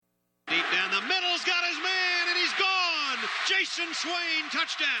Jason Swain,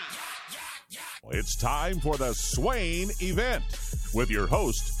 touchdown. It's time for the Swain Event with your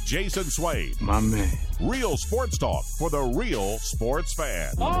host, Jason Swain. My man. Real sports talk for the real sports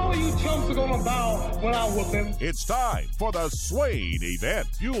fan. All you chumps are gonna bow when I whoop him. It's time for the Swain Event,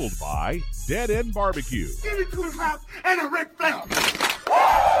 fueled by Dead End Barbecue. Give me two house and a Ric Flair.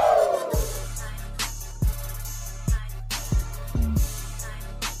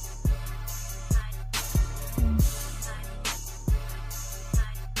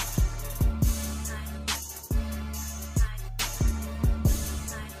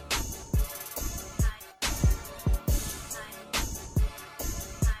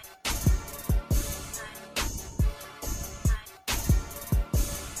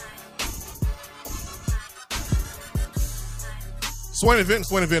 Swain Event,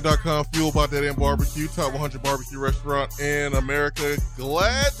 SwainEvent.com, fueled by Dead End Barbecue, top 100 barbecue restaurant in America.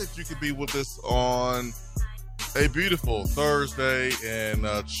 Glad that you could be with us on a beautiful Thursday and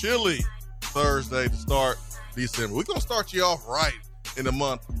chilly Thursday to start December. We're going to start you off right in the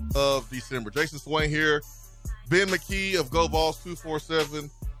month of December. Jason Swain here, Ben McKee of Go Vols 247.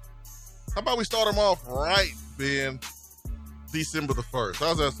 How about we start them off right, Ben, December the 1st?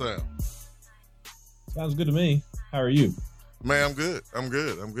 How's that sound? Sounds good to me. How are you? Man, I'm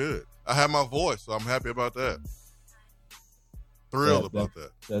good. I have my voice, so I'm happy about that. Thrilled about that.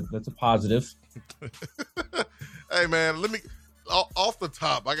 That's a positive. Hey, man, let me off the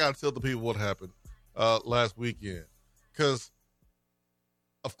top. I got to tell the people what happened last weekend, because,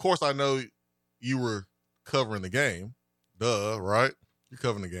 of course, I know you were covering the game. Duh, right? You're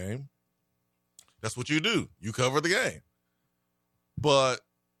covering the game. That's what you do. You cover the game. But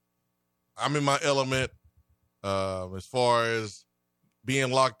I'm in my element. As far as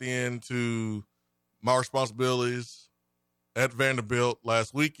being locked into my responsibilities at Vanderbilt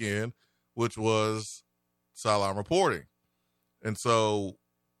last weekend, which was sideline reporting. And so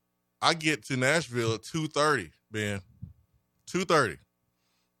I get to Nashville at 2:30, Ben. 2:30.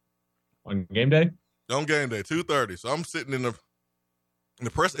 On game day? On game day, 2:30. So I'm sitting in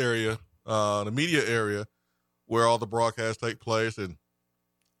the press area, the media area, where all the broadcasts take place, and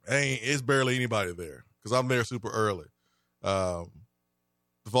it's barely anybody there, because I'm there super early. The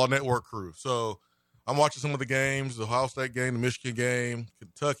Vol Network crew. So I'm watching some of the games, the Ohio State game, the Michigan game,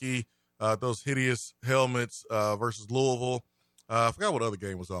 Kentucky, those hideous helmets versus Louisville. I forgot what other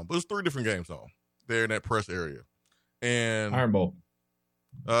game was on, but there's 3 different games on there in that press area. And Iron Bowl.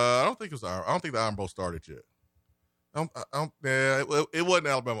 I don't think it was Iron. I don't think the Iron Bowl started yet. It wasn't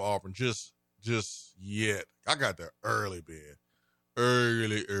Alabama Auburn just yet. I got there early, Ben.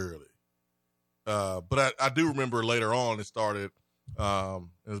 Early. But I do remember later on it started.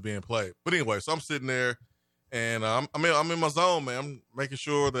 It was being played. But anyway, so I'm sitting there, and I'm in my zone, man. I'm making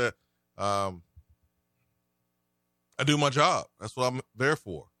sure that I do my job. That's what I'm there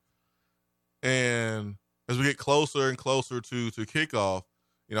for. And as we get closer and closer to kickoff,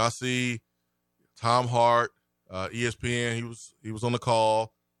 I see Tom Hart, ESPN. He was on the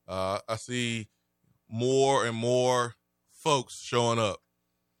call. I see more and more folks showing up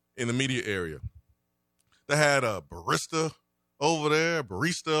in the media area. They had a barista over there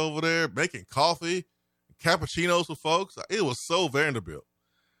making coffee, cappuccinos for folks. It was so Vanderbilt.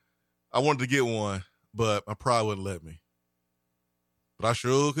 I wanted to get one, but my pride wouldn't let me. But I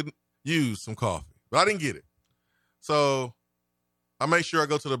sure could use some coffee. But I didn't get it. So I make sure I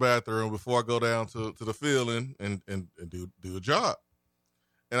go to the bathroom before I go down to the field and do a job.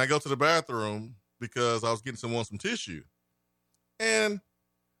 And I go to the bathroom because I was getting someone some tissue. And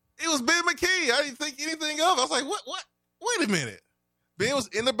it was Ben McKee. I didn't think anything of it. I was like, what? Wait a minute. Ben was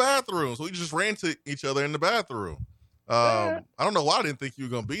in the bathroom, so we just ran to each other in the bathroom. I don't know why I didn't think you were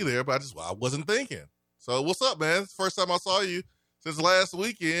going to be there, but I wasn't thinking. So what's up, man? It's the first time I saw you since last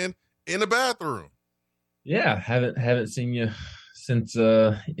weekend in the bathroom. Yeah, haven't seen you since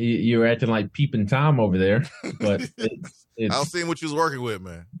you were acting like peeping Tom over there. But I was seeing what you was working with,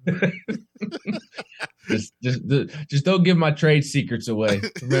 man. just don't give my trade secrets away.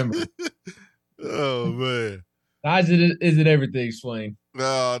 Remember. Oh man. Size isn't everything, Swain.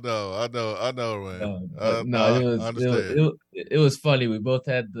 No, I know, man. I understand. It was funny. We both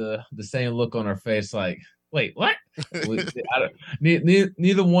had the same look on our face, like, wait, what?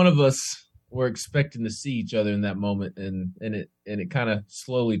 Neither one of us were expecting to see each other in that moment, and it kind of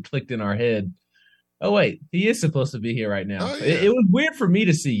slowly clicked in our head. Oh wait, he is supposed to be here right now. Oh, yeah. It was weird for me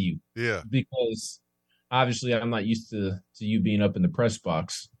to see you, yeah, because obviously I'm not used to you being up in the press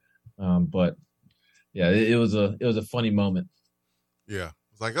box, but. Yeah, it was a funny moment. Yeah,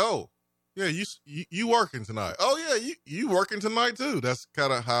 it's like, oh, yeah, you working tonight? Oh yeah, you working tonight too? That's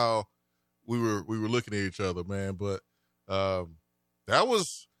kind of how we were looking at each other, man. But That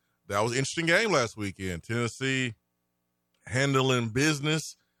was an interesting game last weekend. Tennessee handling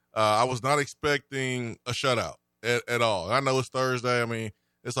business. I was not expecting a shutout at all. I know it's Thursday. I mean,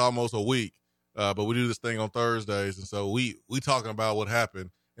 it's almost a week, but we do this thing on Thursdays, and so we talking about what happened,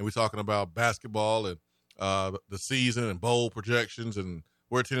 and we talking about basketball and the season and bowl projections and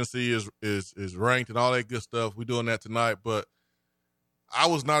where Tennessee is ranked and all that good stuff. We're doing that tonight, but I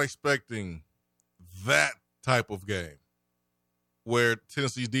was not expecting that type of game where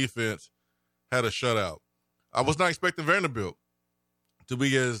Tennessee's defense had a shutout. I was not expecting Vanderbilt to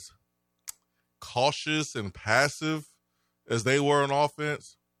be as cautious and passive as they were on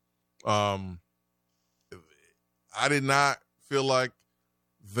offense. I did not feel like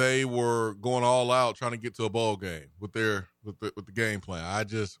they were going all out trying to get to a bowl game with the game plan.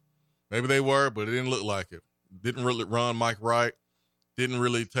 Maybe they were, but it didn't look like it. Didn't really run Mike right. Didn't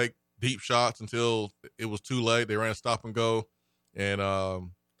really take deep shots until it was too late. They ran stop and go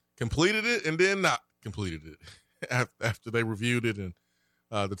and completed it and then not completed it after they reviewed it and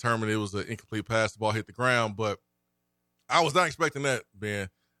determined it was an incomplete pass. The ball hit the ground, but I was not expecting that, Ben.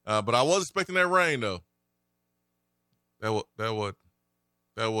 But I was expecting that rain, though. That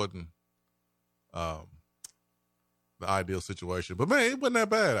wasn't the ideal situation. But, man, it wasn't that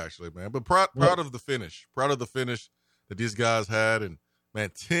bad, actually, man. But proud of the finish. Proud of the finish that these guys had. And,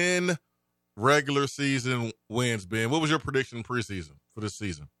 man, 10 regular season wins, Ben. What was your prediction in preseason for this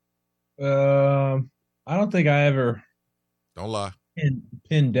season? I don't think I ever don't lie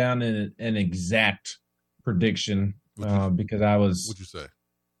pinned down an exact prediction because I was what'd you say?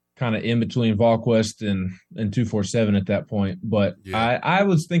 Kind of in between VolQuest and 247 at that point. But yeah. I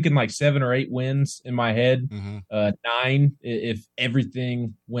was thinking like 7 or 8 wins in my head, 9 if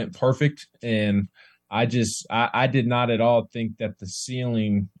everything went perfect. And I did not at all think that the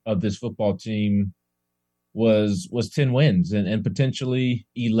ceiling of this football team was 10 wins and potentially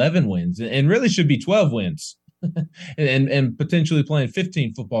 11 wins and really should be 12 wins and potentially playing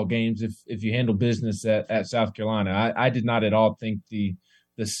 15 football games if you handle business at South Carolina. I did not at all think the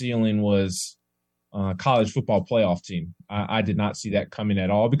ceiling was college football playoff team. I did not see that coming at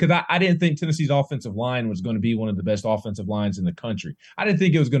all because I didn't think Tennessee's offensive line was going to be one of the best offensive lines in the country. I didn't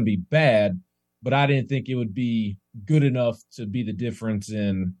think it was going to be bad, but I didn't think it would be good enough to be the difference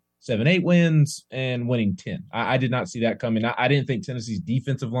in 7-8 wins and winning 10. I did not see that coming. I didn't think Tennessee's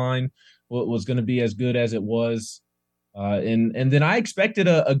defensive line was going to be as good as it was. And then I expected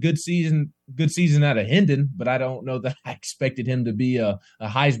a good season out of Hendon, but I don't know that I expected him to be a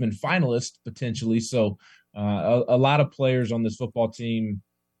Heisman finalist potentially. So a lot of players on this football team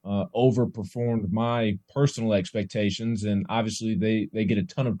overperformed my personal expectations, and obviously they get a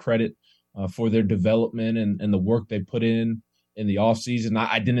ton of credit for their development and the work they put in the offseason.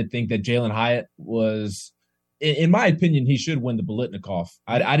 I didn't think that Jalen Hyatt was, in my opinion, he should win the Biletnikoff.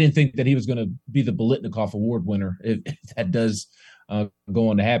 I didn't think that he was going to be the Biletnikoff Award winner if that does go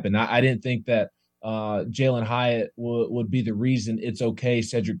on to happen. I didn't think that Jalen Hyatt would be the reason it's okay.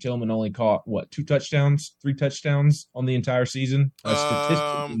 Cedric Tillman only caught, 3 touchdowns on the entire season?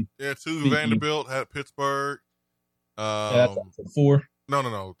 Statistically. 2 Vanderbilt had Pittsburgh. That's 4.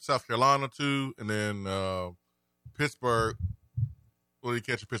 No. South Carolina 2, and then Pittsburgh. What did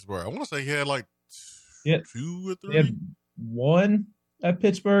he catch at Pittsburgh? I want to say he had 2 or 3. He had 1 at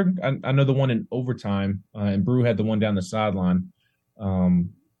Pittsburgh. I know the one in overtime, and Brew had the one down the sideline.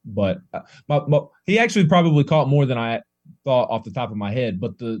 But he actually probably caught more than I thought off the top of my head.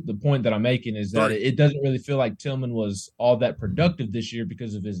 But the point that I'm making is that it doesn't really feel like Tillman was all that productive this year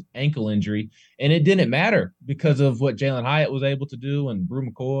because of his ankle injury. And it didn't matter because of what Jalen Hyatt was able to do and Brew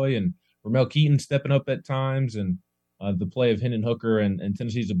McCoy and Ramel Keaton stepping up at times and the play of Hendon Hooker and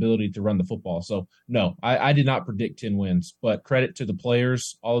Tennessee's ability to run the football. So, no, I did not predict 10 wins. But credit to the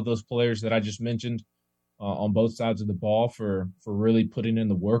players, all of those players that I just mentioned, on both sides of the ball for really putting in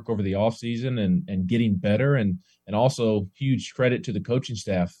the work over the offseason and getting better. And also huge credit to the coaching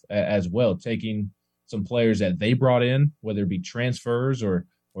staff as well, taking some players that they brought in, whether it be transfers or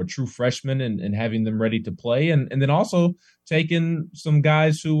true freshmen and having them ready to play. And then also taking some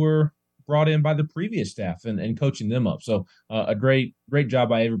guys who were brought in by the previous staff and coaching them up. So a great job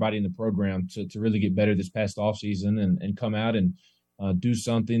by everybody in the program to really get better this past offseason and come out and do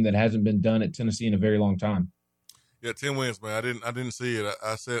something that hasn't been done at Tennessee in a very long time. Yeah, 10 wins, man. I didn't see it.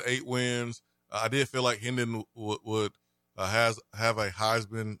 I said 8 wins. I did feel like Hendon would have a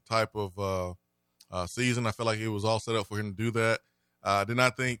Heisman type of season. I felt like it was all set up for him to do that. I did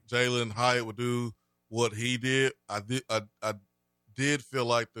not think Jalen Hyatt would do what he did. I did feel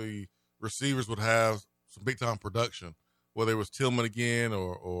like the receivers would have some big time production, whether it was Tillman again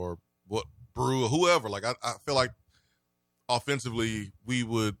or what Brew or whoever. Like I feel like offensively we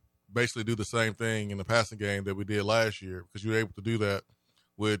would basically do the same thing in the passing game that we did last year, because you were able to do that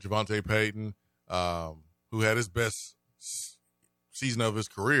with Javonte Payton, who had his best season of his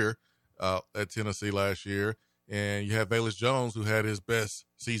career at Tennessee last year. And you have Velus Jones, who had his best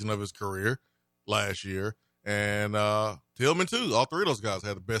season of his career last year. And Tillman, too. All three of those guys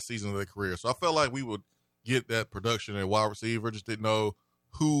had the best season of their career. So I felt like we would get that production at wide receiver. Just didn't know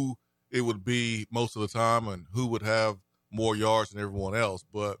who it would be most of the time and who would have more yards than everyone else.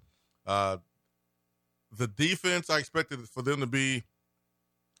 But the defense, I expected for them to be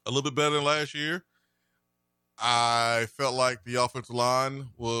a little bit better than last year. I felt like the offensive line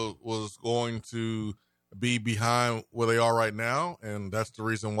was going to be behind where they are right now, and that's the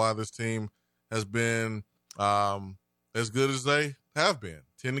reason why this team has been as good as they have been.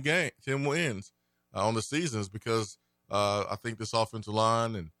 10 wins on the seasons, because I think this offensive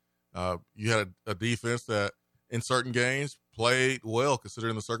line and you had a defense that in certain games played well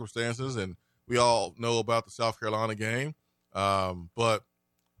considering the circumstances, and we all know about the South Carolina game. But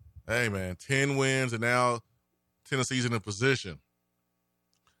hey, man, 10 wins, and now Tennessee's in a position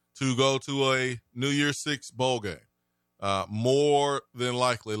to go to a New Year's Six bowl game. More than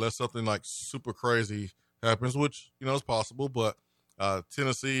likely, unless something like super crazy happens, which, is possible, but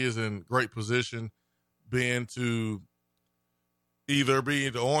Tennessee is in great position being to either be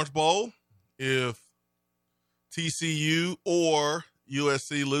in the Orange Bowl if TCU or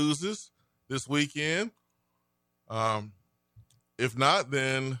USC loses this weekend. If not,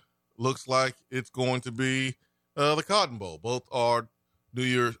 then looks like it's going to be the Cotton Bowl. Both are New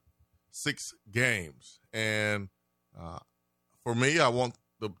Year's Six games. And for me, I want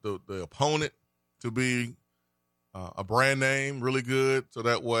the opponent to be a brand name, really good, so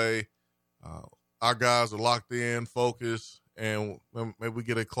that way our guys are locked in, focused, and maybe we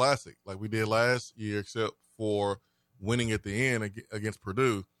get a classic like we did last year, except for winning at the end against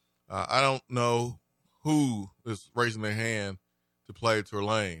Purdue. I don't know who is raising their hand to play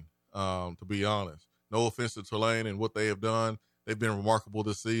Tulane, to be honest. No offense to Tulane and what they have done. They've been remarkable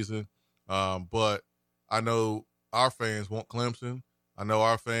this season. But I know our fans want Clemson. I know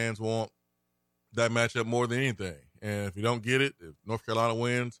our fans want that matchup more than anything. And if you don't get it, if North Carolina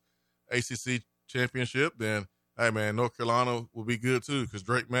wins ACC championship, then, hey, man, North Carolina will be good too, because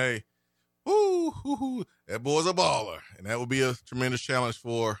Drake May, that boy's a baller. And that will be a tremendous challenge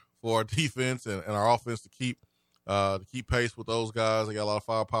for our defense and our offense to keep pace with those guys. They got a lot of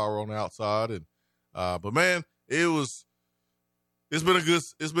firepower on the outside. And but, man, it's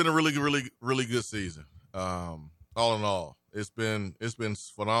been a really, really, really good season. All in all, it's been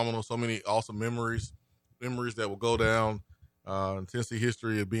phenomenal. So many awesome memories that will go down in Tennessee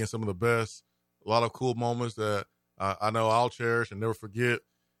history of being some of the best. A lot of cool moments that I know I'll cherish and never forget.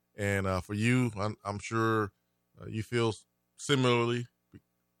 And for you, I'm sure you feel similarly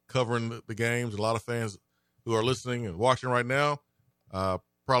covering the games. A lot of fans who are listening and watching right now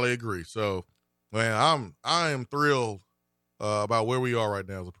probably agree. So, man, I am thrilled about where we are right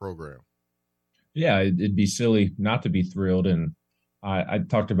now as a program. Yeah, it'd be silly not to be thrilled. And I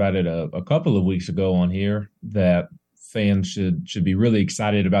talked about it a couple of weeks ago on here that fans should be really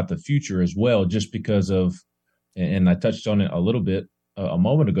excited about the future as well, just because of, and I touched on it a little bit a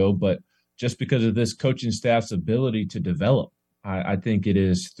moment ago, but just because of this coaching staff's ability to develop. I think it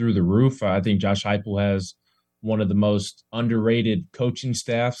is through the roof. I think Josh Heupel has one of the most underrated coaching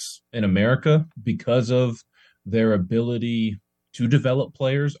staffs in America because of their ability to develop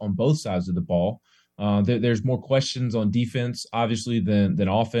players on both sides of the ball. There's more questions on defense, obviously, than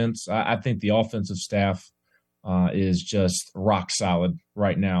offense. I think the offensive staff is just rock solid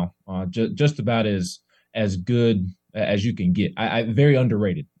right now, just about as good as you can get. I very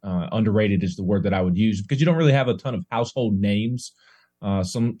underrated. Underrated is the word that I would use, because you don't really have a ton of household names.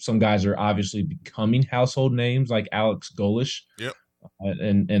 Some guys are obviously becoming household names, like Alex Golish. Yep.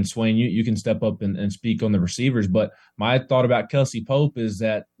 And Swain, you can step up and speak on the receivers. But my thought about Kelsey Pope is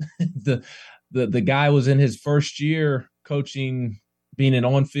that the guy was in his first year coaching, being an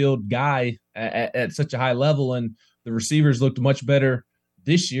on-field guy at such a high level, and the receivers looked much better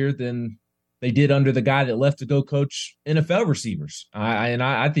this year than they did under the guy that left to go coach NFL receivers.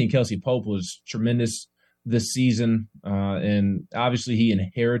 I think Kelsey Pope was tremendous this season, and obviously he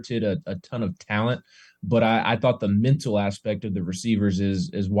inherited a ton of talent. But I thought the mental aspect of the receivers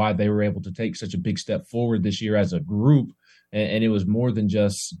is why they were able to take such a big step forward this year as a group. And it was more than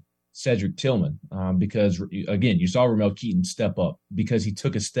just Cedric Tillman, because, again, you saw Ramel Keaton step up because he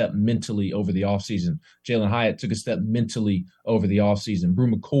took a step mentally over the offseason. Jalen Hyatt took a step mentally over the offseason.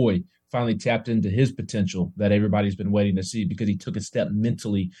 Brew McCoy finally tapped into his potential that everybody's been waiting to see because he took a step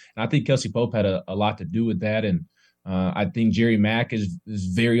mentally. And I think Kelsey Pope had a lot to do with that. And I think Jerry Mack is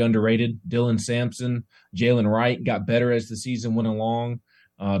very underrated. Dylan Sampson, Jalen Wright got better as the season went along.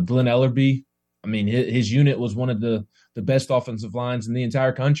 Glenn Ellerbe, I mean, his unit was one of the best offensive lines in the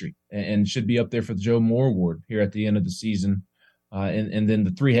entire country and should be up there for the Joe Moore Award here at the end of the season. And then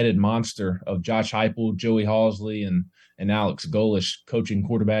the three-headed monster of Josh Heupel, Joey Halzle, and Alex Golesh coaching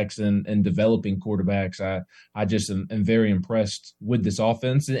quarterbacks and developing quarterbacks. I just am very impressed with this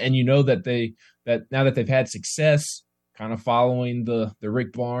offense. And you know that now that they've had success kind of following the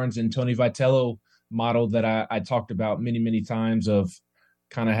Rick Barnes and Tony Vitello model that I talked about many, many times of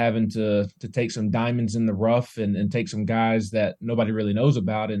kind of having to take some diamonds in the rough and take some guys that nobody really knows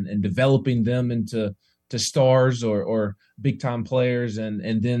about and developing them into stars or big time players,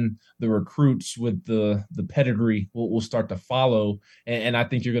 and then the recruits with the pedigree will start to follow, and I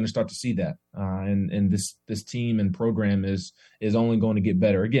think you're going to start to see that. And this team and program is only going to get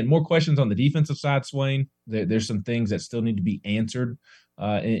better. Again, more questions on the defensive side, Swain. There's some things that still need to be answered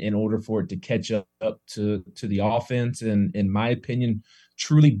in order for it to catch up to the offense, and in my opinion,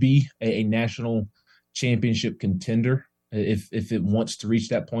 truly be a national championship contender. If it wants to reach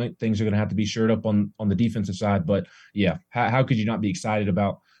that point, things are going to have to be shored up on the defensive side. But yeah, how could you not be excited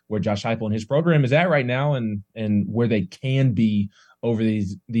about where Josh Heupel and his program is at right now, and where they can be over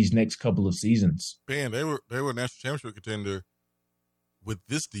these next couple of seasons? Man, they were a national championship contender with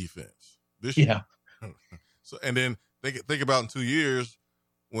this defense this year. Yeah. So, and then think about in 2 years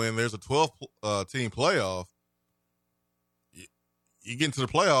when there's a 12 team playoff, you get into the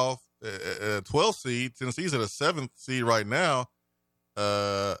playoff. 12th seed. Tennessee's at a 7th seed right now.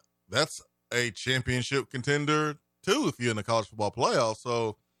 That's a championship contender too if you're in the college football playoff.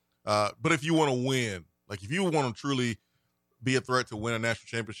 So, but if you want to win, like if you want to truly be a threat to win a national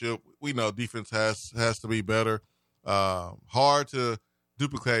championship, we know defense has to be better. Hard to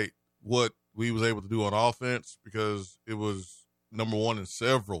duplicate what we was able to do on offense because it was number one in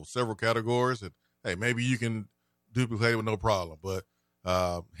several categories. And hey, maybe you can duplicate it with no problem, but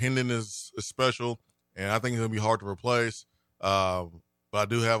Hendon is special, and I think it's going to be hard to replace. But I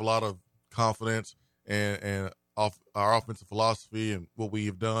do have a lot of confidence and our offensive philosophy and what we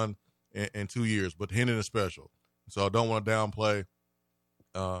have done in 2 years. But Hendon is special, so I don't want to downplay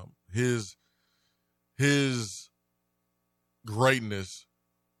his greatness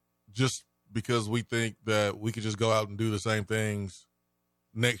just because we think that we could just go out and do the same things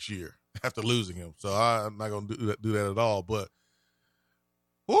next year after losing him. So I'm not going to do that at all. But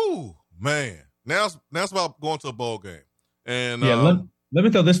whoo, man! Now it's about going to a bowl game. And yeah, let me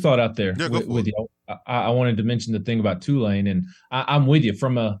throw this thought out there with you. I wanted to mention the thing about Tulane, and I'm with you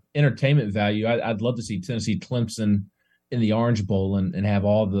from a entertainment value. I'd love to see Tennessee Clemson in the Orange Bowl and have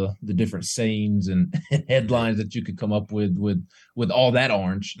all the different sayings and headlines that you could come up with all that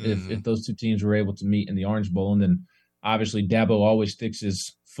orange. Mm-hmm. If those two teams were able to meet in the Orange Bowl, and then obviously Dabo always sticks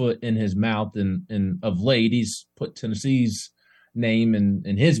his foot in his mouth, and of late he's put Tennessee's name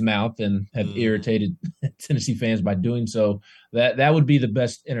in his mouth and have irritated Tennessee fans by doing so. That would be the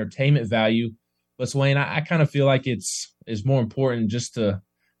best entertainment value. But Swain, I kind of feel like it's more important just to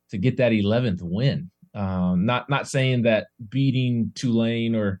get that 11th win. Not saying that beating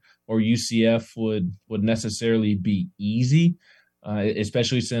Tulane or UCF would necessarily be easy,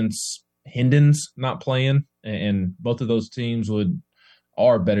 especially since Hendon's not playing, and both of those teams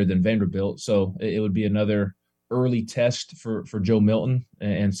are better than Vanderbilt. So it would be another early test for Joe Milton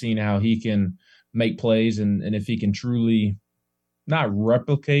and seeing how he can make plays and if he can truly not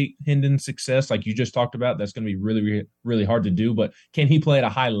replicate Hendon's success like you just talked about. That's going to be really, really hard to do. But can he play at a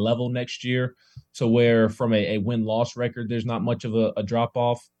high level next year to where from a win-loss record there's not much of a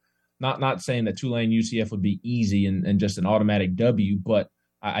drop-off? Not saying that Tulane UCF would be easy and just an automatic W, but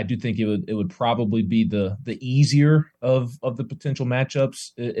I do think it would probably be the easier of the potential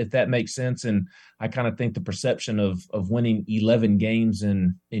matchups, if that makes sense. And I kind of think the perception of winning 11 games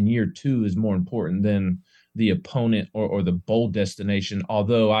in year two is more important than the opponent or the bowl destination.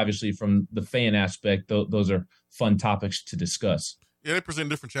 Although obviously from the fan aspect, those are fun topics to discuss. Yeah, they present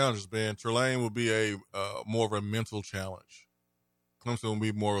different challenges, man. Tulane will be a more of a mental challenge. Clemson will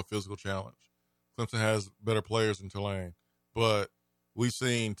be more of a physical challenge. Clemson has better players than Tulane, but we've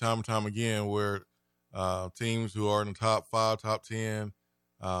seen time and time again where teams who are in the top 5, top 10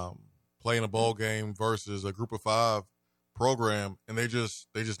 play in a bowl game versus a group of 5 program, and they just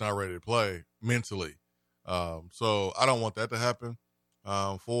not ready to play mentally. So I don't want that to happen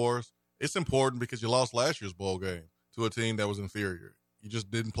for us. It's important because you lost last year's bowl game to a team that was inferior. You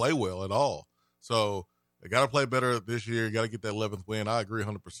just didn't play well at all. So you got to play better this year. You got to get that 11th win. I agree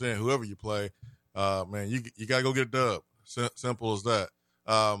 100%. Whoever you play, man, you got to go get a dub. Simple as that.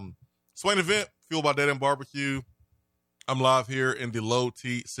 Swain Event, fueled by Dead End Barbecue. I'm live here in the Low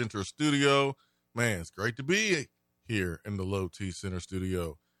T Center studio. Man, it's great to be here in the Low T Center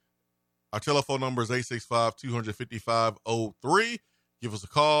studio. Our telephone number is 865-255-03. Give us a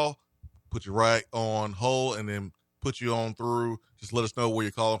call, put you right on hold, and then put you on through. Just let us know where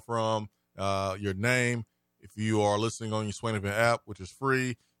you're calling from, your name. If you are listening on your Swain Event app, which is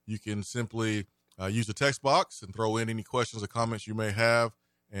free, you can simply use the text box and throw in any questions or comments you may have,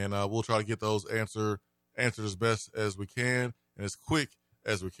 and we'll try to get those answered as best as we can and as quick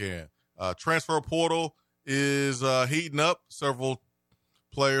as we can. Transfer portal is heating up. Several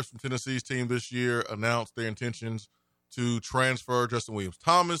players from Tennessee's team this year announced their intentions to transfer. Justin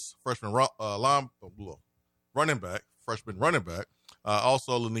Williams-Thomas, freshman running back.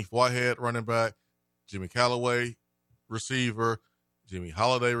 Also, Laneef Whitehead, running back. Jimmy Callaway, receiver. Jimmy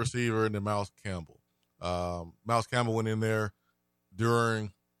Holiday, receiver. And then Miles Campbell. Miles Campbell went in there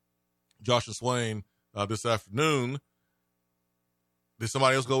during Josh and Swain this afternoon. Did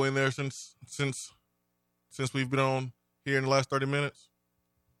somebody else go in there since we've been on here in the last 30 minutes?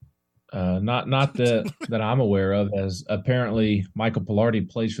 Not that I'm aware of, as apparently Michael Pilardi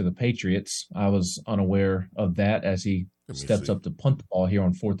plays for the Patriots. I was unaware of that as he steps up to punt the ball here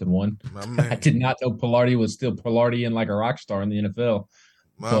on 4th and 1. I did not know Pilardi was still Pilardi and like a rock star in the NFL.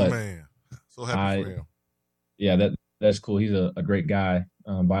 Man. So happy for him. Yeah, that's cool. He's a great guy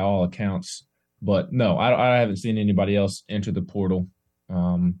by all accounts. But no, I haven't seen anybody else enter the portal.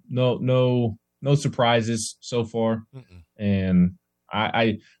 No surprises so far. And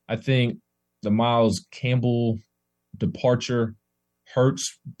I think the Miles Campbell departure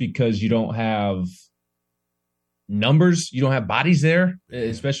hurts because you don't have numbers, you don't have bodies there,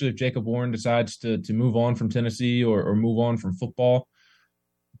 especially if Jacob Warren decides to move on from Tennessee or move on from football.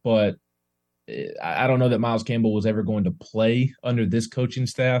 But I don't know that Miles Campbell was ever going to play under this coaching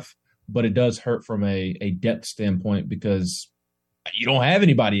staff, but it does hurt from a depth standpoint because you don't have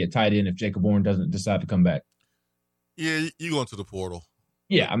anybody at tight end if Jacob Warren doesn't decide to come back. Yeah, you go into the portal.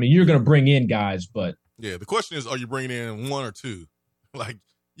 Yeah, I mean, you're going to bring in guys, but yeah, the question is, are you bringing in one or two? Like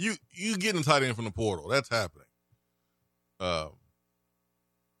you getting tight end from the portal, that's happening.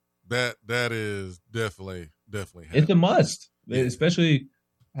 That is definitely happening. It's a must, especially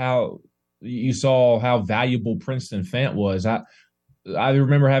how you saw how valuable Princeton Fant was. I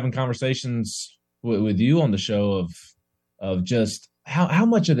remember having conversations with you on the show of just how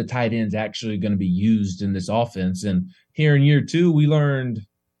much of the tight end's actually going to be used in this offense. And here in year 2, we learned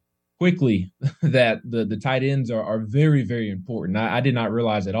quickly that the tight ends are very, very important. I did not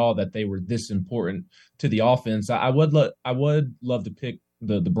realize at all that they were this important to the offense. I would love to pick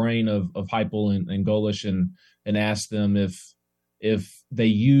the brain of Heupel and Golish and ask them if they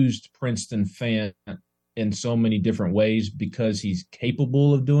used Princeton Fant in so many different ways because he's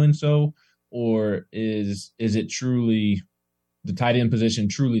capable of doing so, or is it truly the tight end position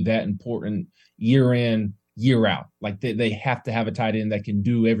truly that important year in, year out? Like they have to have a tight end that can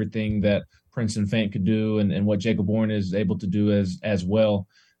do everything that Princeton Fant could do and what Jacob Warren is able to do as well.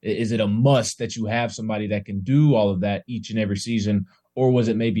 Is it a must that you have somebody that can do all of that each and every season, or was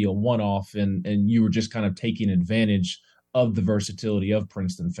it maybe a one-off and you were just kind of taking advantage of the versatility of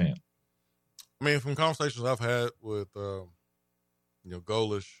Princeton Fant? I mean, from conversations I've had with,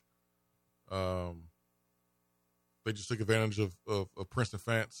 Golish, they just took advantage of Princeton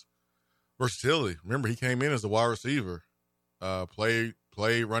Fant's versatility. Remember, he came in as a wide receiver, played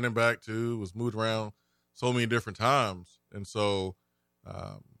running back too, was moved around so many different times. And so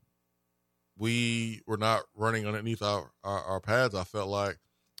we were not running underneath our pads, I felt like,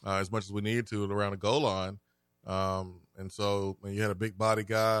 as much as we needed to around the goal line. And so when you had a big body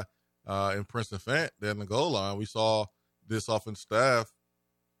guy in Princeton Fant there in the goal line, we saw this offensive staff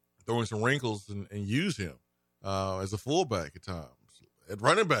throwing some wrinkles and use him as a fullback at times, at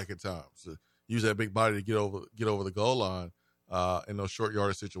running back at times, to use that big body to get over the goal line in those short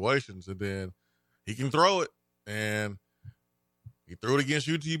yardage situations. And then he can throw it, and he threw it against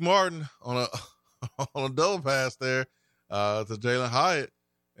UT Martin on a double pass there to Jalen Hyatt.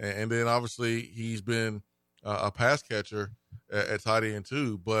 And then obviously he's been a pass catcher at tight end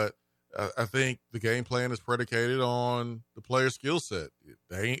too. But I think the game plan is predicated on the player's skill set.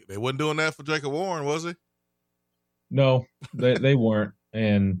 They wasn't doing that for Jacob Warren, was he? No, they weren't.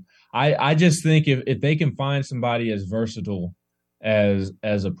 And I just think if they can find somebody as versatile as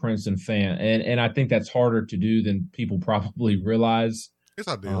a Princeton Fant, and I think that's harder to do than people probably realize. It's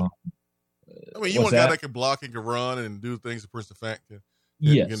ideal. I mean, you want a guy that can block and can run and do things that Princeton Fant can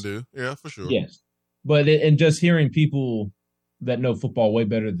do. Yeah, for sure. Yes. But and just hearing people that know football way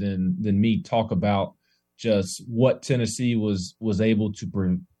better than me talk about just what Tennessee was able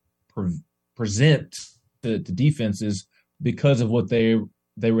to present to defenses because of what they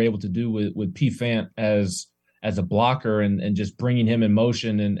were able to do with P. Fant as a blocker and just bringing him in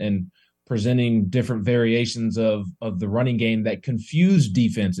motion and presenting different variations of the running game that confuse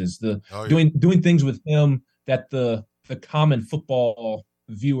defenses. Doing things with him that the common football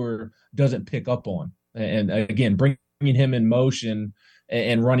viewer doesn't pick up on. And again, bringing him in motion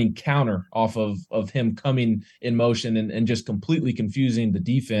and running counter off of him coming in motion and just completely confusing the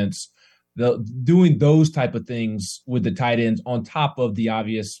defense. Doing those type of things with the tight ends on top of the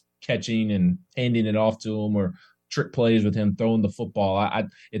obvious catching and handing it off to him or trick plays with him throwing the football.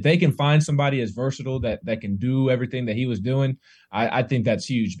 If they can find somebody as versatile that can do everything that he was doing, I think that's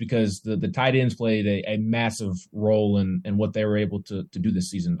huge because the tight ends played a massive role in what they were able to do this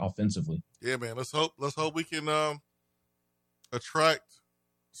season offensively. Yeah, man. Let's hope we can attract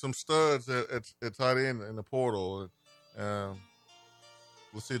some studs at tight end in the portal.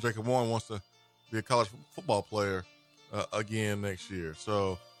 Let's see if Jacob Warren wants to be a college football player again next year.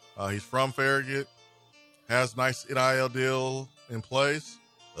 So he's from Farragut, has a nice NIL deal in place.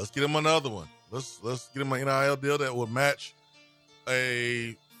 Let's get him another one. Let's get him an NIL deal that would match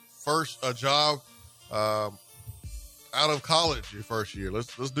a job out of college your first year.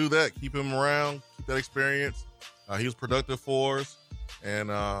 Let's do that. Keep him around. Keep that experience. He was productive for us, and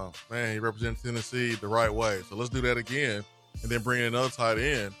man, he represents Tennessee the right way. So let's do that again. And then bring in another tight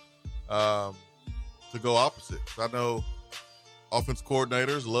end to go opposite. I know offense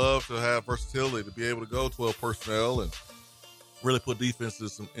coordinators love to have versatility to be able to go 12 personnel and really put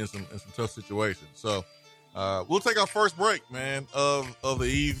defenses in some tough situations. So we'll take our first break, man, of the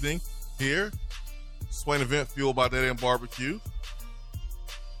evening here. Swain Event fueled by Dead End Barbecue.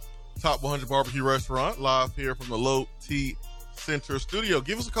 Top 100 Barbecue Restaurant, live here from the Low T Center studio.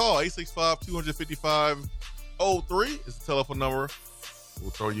 Give us a call, 865-255-03 is the telephone number.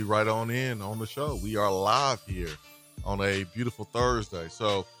 We'll throw you right on in on the show. We are live here on a beautiful Thursday.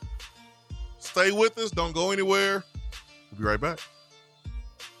 So stay with us. Don't go anywhere. We'll be right back.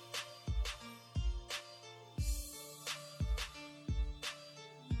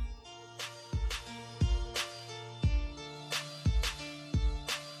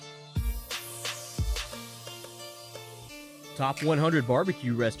 Top 100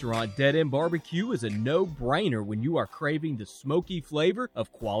 Barbecue Restaurant Dead End Barbecue is a no-brainer when you are craving the smoky flavor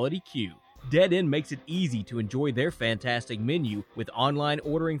of quality Q. Dead End makes it easy to enjoy their fantastic menu with online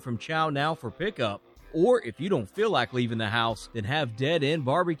ordering from Chow Now for pickup. Or if you don't feel like leaving the house, then have Dead End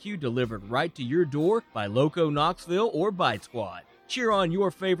Barbecue delivered right to your door by Loco Knoxville or Bite Squad. Cheer on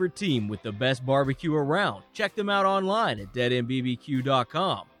your favorite team with the best barbecue around. Check them out online at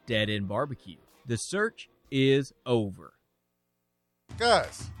deadendbbq.com. Dead End Barbecue. The search is over.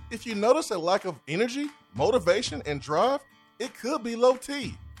 Guys, if you notice a lack of energy, motivation, and drive, it could be low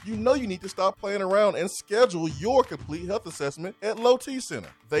T. You know you need to stop playing around and schedule your complete health assessment at Low T Center.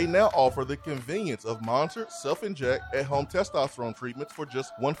 They now offer the convenience of monitored, self-inject, at-home testosterone treatments for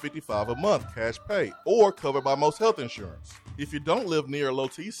just $155 a month, cash pay, or covered by most health insurance. If you don't live near a Low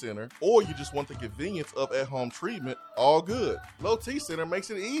T Center, or you just want the convenience of at-home treatment, all good. Low T Center makes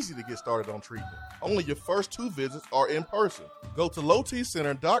it easy to get started on treatment. Only your first 2 visits are in person. Go to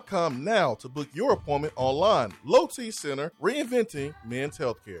lowtcenter.com now to book your appointment online. Low T Center, reinventing men's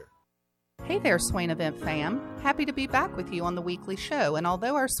healthcare. Hey there, Swain Event fam. Happy to be back with you on the weekly show, and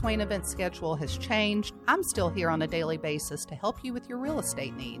although our Swain Event schedule has changed, I'm still here on a daily basis to help you with your real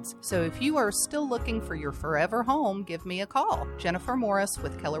estate needs. So if you are still looking for your forever home, give me a call. Jennifer Morris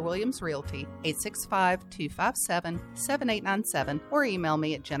with Keller Williams Realty, 865-257-7897, or email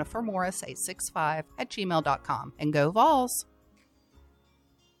me at jennifermorris865@gmail.com. And go Vols!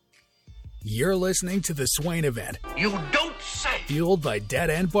 You're listening to the Swain Event. You don't say! Fueled by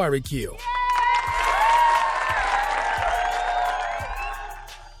Dead End Barbecue.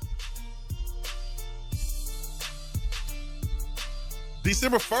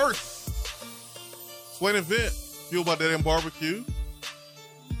 December 1st, Swain Event, fueled by Dead End Barbecue.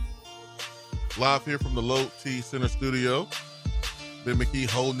 Live here from the Low T Center studio. Ben McKee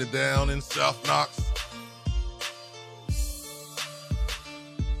holding it down in South Knox.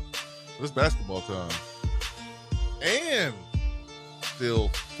 It's basketball time. And still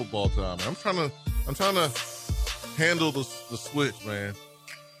football time. I'm trying to handle the switch, man.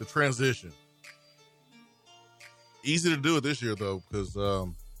 The transition. Easy to do it this year, though, because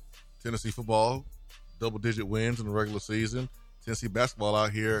Tennessee football, double-digit wins in the regular season. Tennessee basketball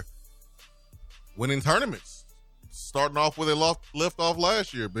out here winning tournaments. Starting off where they left off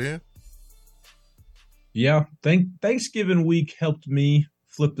last year, Ben. Yeah, Thanksgiving week helped me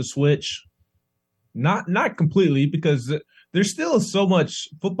flip the switch. Not completely, because there's still so much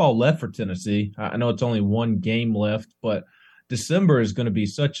football left for Tennessee. I know it's only one game left, but December is going to be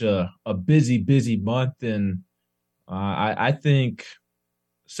such a busy month, and I think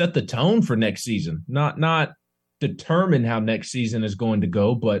set the tone for next season. Not determine how next season is going to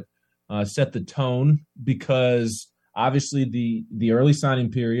go, but set the tone, because obviously the early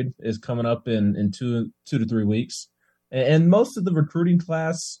signing period is coming up in 2 to 3 weeks, and most of the recruiting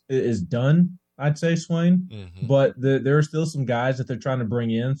class is done, I'd say, Swain. Mm-hmm. But there are still some guys that they're trying to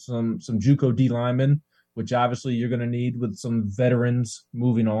bring in, some JUCO D linemen, which obviously you're going to need with some veterans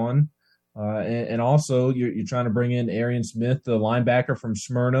moving on. And also you're trying to bring in Arian Smith, the linebacker from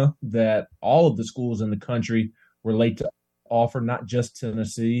Smyrna, that all of the schools in the country were late to offer, not just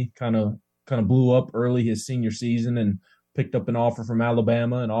Tennessee. Kind of blew up early his senior season and picked up an offer from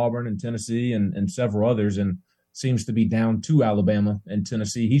Alabama and Auburn and Tennessee and several others, and seems to be down to Alabama and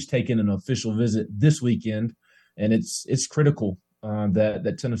Tennessee. He's taking an official visit this weekend, and it's critical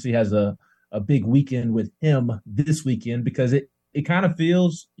that Tennessee has a big weekend with him this weekend, because it kind of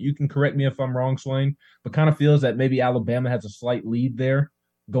feels, you can correct me if I'm wrong, Swain, but kind of feels that maybe Alabama has a slight lead there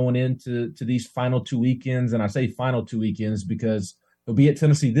going into these final 2 weekends. And I say final 2 weekends because he'll be at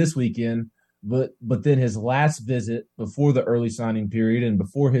Tennessee this weekend, but then his last visit before the early signing period and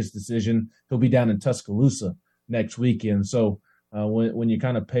before his decision, he'll be down in Tuscaloosa next weekend. So when you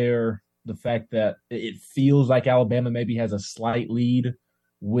kind of pair the fact that it feels like Alabama maybe has a slight lead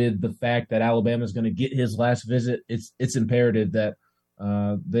with the fact that Alabama is going to get his last visit, it's imperative that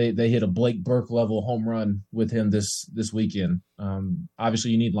they hit a Blake Burke level home run with him this weekend.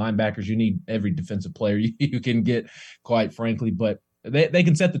 Obviously, you need linebackers, you need every defensive player you can get, quite frankly, but they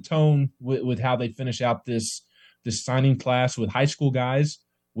can set the tone with how they finish out this signing class with high school guys.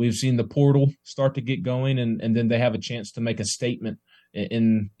 We've seen the portal start to get going, and then they have a chance to make a statement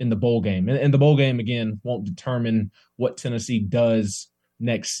in the bowl game. And the bowl game, again, won't determine what Tennessee does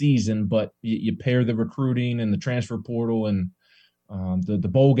next season, but you pair the recruiting and the transfer portal and the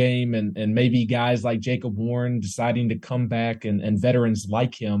bowl game and maybe guys like Jacob Warren deciding to come back and veterans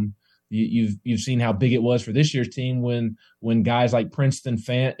like him. You've seen how big it was for this year's team when guys like Princeton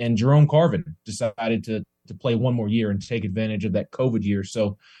Fant and Jerome Carvin decided to play one more year and take advantage of that COVID year.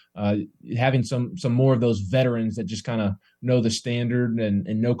 So having some more of those veterans that just kind of know the standard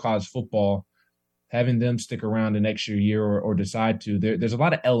and know college football, having them stick around an extra year or decide to, there's a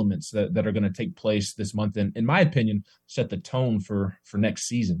lot of elements that are going to take place this month, and in my opinion, set the tone for next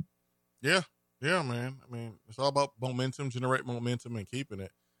season. Yeah, man. I mean, it's all about momentum, generate momentum, and keeping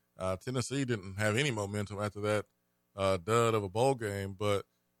it. Tennessee didn't have any momentum after that dud of a bowl game, but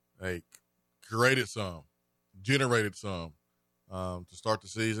they created some, generated some to start the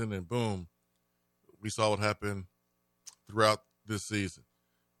season, and boom, we saw what happened throughout this season.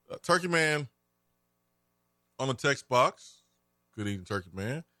 Turkey Man on the text box, good evening, Turkey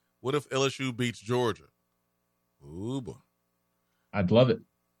Man. What if LSU beats Georgia? Ooh, boy. I'd love it.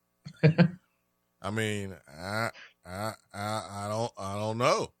 I mean, I don't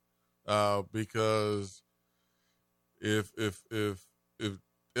know, because if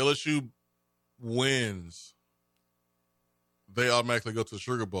LSU wins, they automatically go to the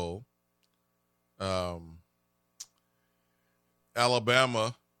Sugar Bowl.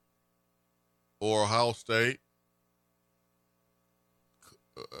 Alabama or Ohio State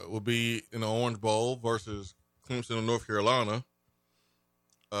will be in the Orange Bowl versus Clemson and North Carolina.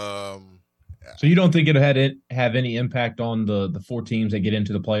 So you don't think it'll have any impact on the 4 teams that get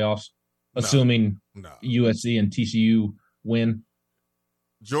into the playoffs, assuming USC and TCU win?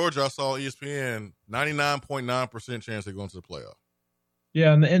 Georgia, I saw ESPN, 99.9% chance they're going to the playoff.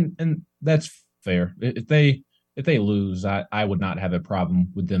 Yeah, and that's fair. If they lose, I would not have a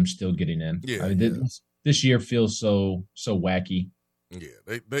problem with them still getting in. Yeah, I mean, this year feels so wacky.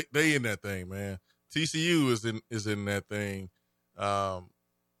 Yeah, they in that thing, man. TCU is in that thing.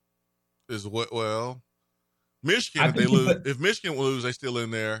 Is what? Well, Michigan, if Michigan lose, they still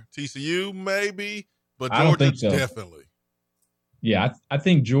in there. TCU maybe, but Georgia so. Definitely. Yeah, I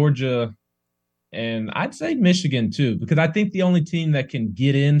think Georgia, and I'd say Michigan too, because I think the only team that can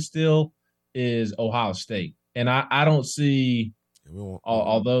get in still is Ohio State. And I don't see,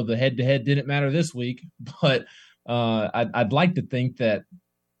 although the head-to-head didn't matter this week, but I'd like to think that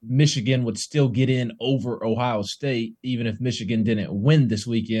Michigan would still get in over Ohio State, even if Michigan didn't win this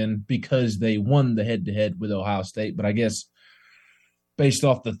weekend, because they won the head-to-head with Ohio State. But I guess based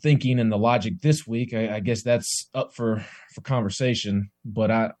off the thinking and the logic this week, I guess that's up for conversation.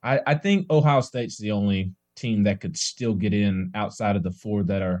 But I think Ohio State's the only team that could still get in outside of the 4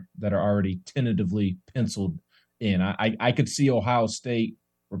 that are already tentatively penciled in. I could see Ohio State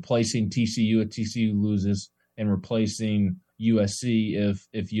replacing TCU if TCU loses. and replacing USC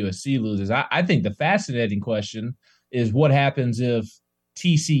if USC loses. I think the fascinating question is what happens if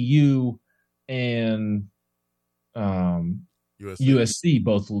TCU and USC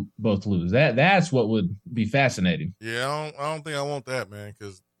both lose. That's what would be fascinating. Yeah, I don't think I want that, man,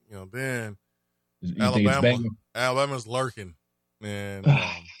 because then you Alabama's lurking, and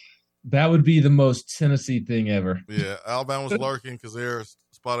that would be the most Tennessee thing ever. Yeah, Alabama's lurking because they're a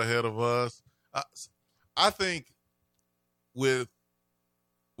spot ahead of us. I think with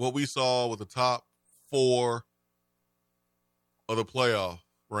what we saw with the top 4 of the playoff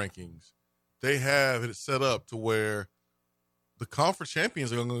rankings, they have it set up to where the conference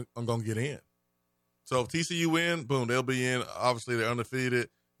champions are going to get in. So if TCU win, boom, they'll be in. Obviously, they're undefeated.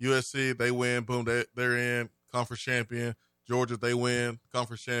 USC, they win, boom, they're in, conference champion. Georgia, they win,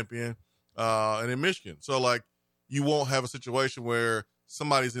 conference champion. And in Michigan. So, like, you won't have a situation where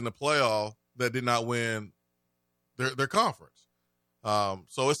somebody's in the playoff that did not win their conference.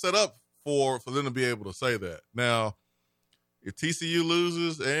 So it's set up for them to be able to say that. Now, if TCU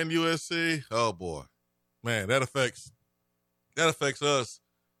loses and USC, oh boy, man, that affects us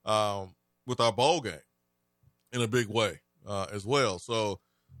with our bowl game in a big way as well. So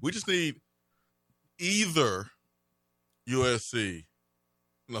we just need either USC,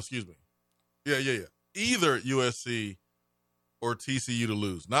 either USC or TCU to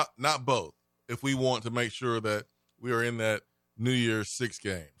lose, not both. If we want to make sure that we are in that New Year's 6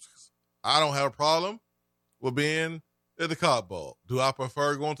 games, I don't have a problem with being at the Cotton Bowl. Do I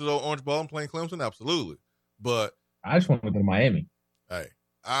prefer going to the Orange Bowl and playing Clemson? Absolutely. But I just want to go to Miami. Hey,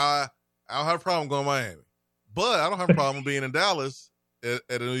 I don't have a problem going to Miami, but I don't have a problem being in Dallas at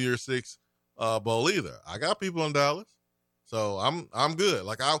a New Year's 6 bowl either. I got people in Dallas, so I'm good.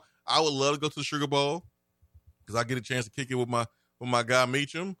 Like I would love to go to the Sugar Bowl because I get a chance to kick it with my guy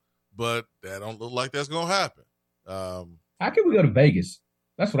Meacham, but that don't look like that's gonna happen. How can we go to Vegas?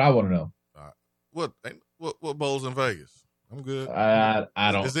 That's what I want to know. What bowls in Vegas? I'm good. I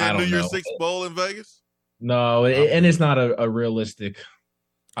don't. Is there a New Year's 6 bowl in Vegas? No, and it's not a realistic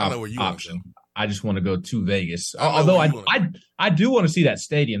I know where you option. I just want to go to Vegas. Although I do want to see that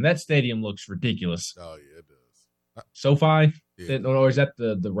stadium. That stadium looks ridiculous. Oh yeah, it does. SoFi, or is that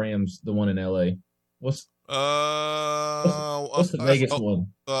the Rams, the one in LA? What's the Vegas one?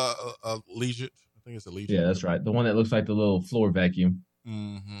 Allegiant. I think it's Allegiant. Yeah, that's right. The one that looks like the little floor vacuum.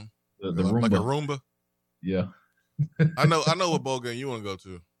 Mm-hmm. The Roomba. Like a Roomba. Yeah. I know what bowl game you want to go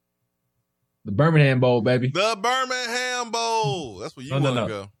to. The Birmingham Bowl, baby. The Birmingham Bowl. That's where you want to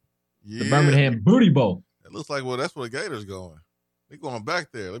go. Yeah. The Birmingham Booty Bowl. It looks like that's where the Gators going. They're going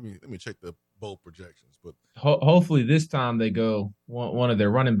back there. Let me check the bowl projections. But hopefully this time they go. One of their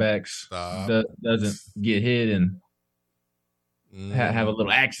running backs doesn't get hit and have a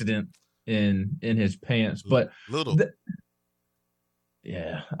little accident in his pants. But Florida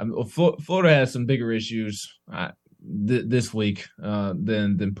has some bigger issues this week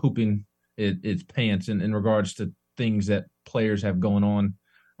than pooping its pants in regards to things that players have going on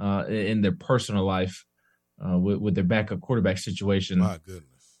in their personal life with their backup quarterback situation. My goodness.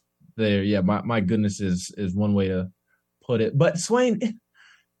 My goodness is one way to put it. But Swain,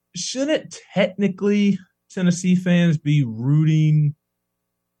 shouldn't technically Tennessee fans be rooting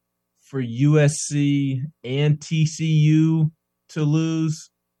for USC and TCU to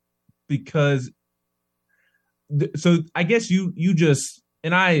lose? Because so I guess you just,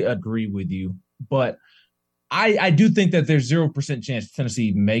 and I agree with you, but I do think that there's 0% chance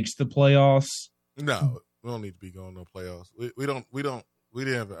Tennessee makes the playoffs. No, we don't need to be going to playoffs. We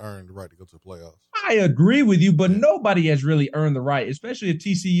didn't have earned the right to go to the playoffs. I agree with you, but nobody has really earned the right, especially if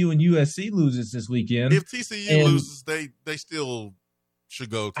TCU and USC loses this weekend. If TCU loses, they still should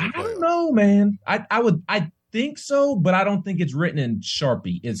go to the playoffs. I don't know, man. I think so, but I don't think it's written in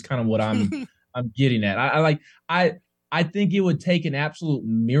Sharpie. It's kind of what I'm getting at. I think it would take an absolute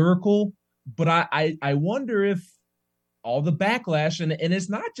miracle, but I wonder if all the backlash, and it's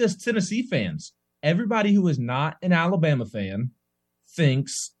not just Tennessee fans. Everybody who is not an Alabama fan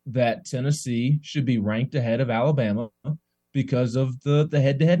thinks that Tennessee should be ranked ahead of Alabama because of the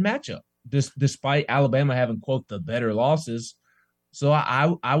head-to-head matchup, despite Alabama having, quote, the better losses. So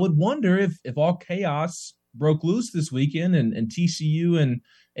I would wonder if all chaos broke loose this weekend and TCU and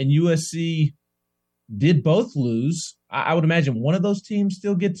USC did both lose, I would imagine one of those teams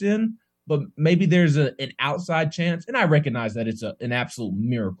still gets in, but maybe there's an outside chance. And I recognize that it's an absolute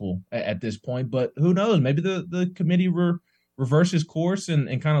miracle at this point, but who knows? Maybe the committee reverses course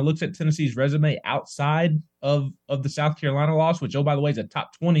and kind of looks at Tennessee's resume outside of the South Carolina loss, which, oh, by the way, is a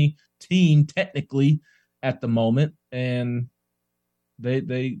top 20 team technically at the moment. And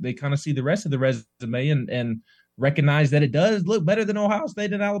They kind of see the rest of the resume and recognize that it does look better than Ohio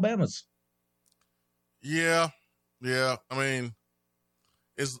State and Alabama's. Yeah. I mean,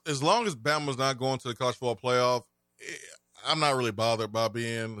 as long as Bama's not going to the college football playoff, I'm not really bothered by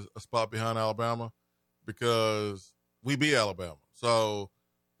being a spot behind Alabama because we beat Alabama. So,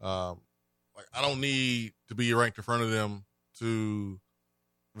 I don't need to be ranked in front of them to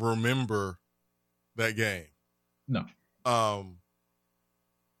remember that game. No.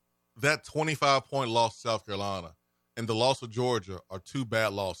 That 25-point loss to South Carolina and the loss of Georgia are two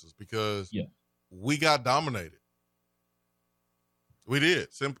bad losses because we got dominated. We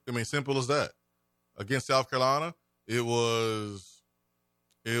did. Simple as that. Against South Carolina, it was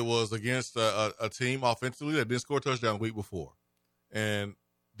against a team offensively that didn't score a touchdown the week before. And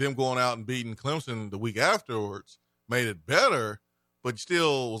them going out and beating Clemson the week afterwards made it better, but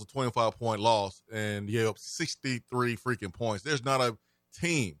still was a 25-point loss and you gave up 63 freaking points. There's not a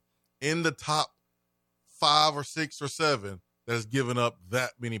team in the top 5 or 6 or 7 that has given up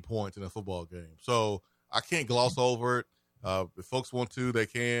that many points in a football game. So I can't gloss over it. If folks want to, they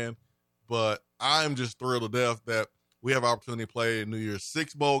can. But I'm just thrilled to death that we have opportunity to play a New Year's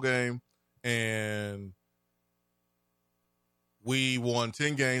 6 bowl game, and we won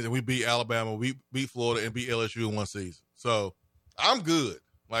 10 games, and we beat Alabama, we beat Florida, and beat LSU in one season. So I'm good.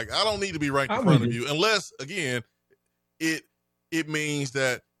 I don't need to be ranked in front of you unless, again, it means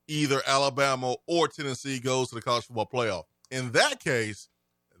that either Alabama or Tennessee goes to the college football playoff. In that case,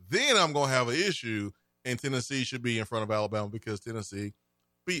 then I'm going to have an issue, and Tennessee should be in front of Alabama because Tennessee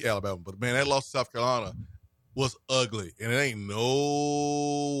beat Alabama. But, man, that loss to South Carolina was ugly, and it ain't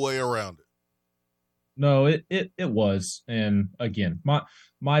no way around it. No, it was. And, again,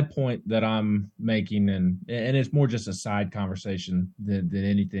 my point that I'm making, and it's more just a side conversation than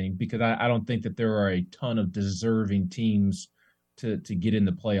anything, because I don't think that there are a ton of deserving teams to get in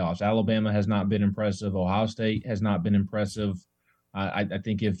the playoffs. Alabama has not been impressive. Ohio State has not been impressive. I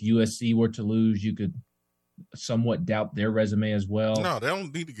think if USC were to lose, you could somewhat doubt their resume as well. No, they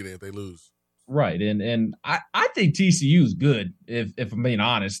don't need to get in if they lose. Right. And I think TCU is good, if I'm being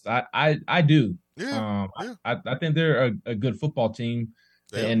honest. I do. Yeah. I think they're a good football team.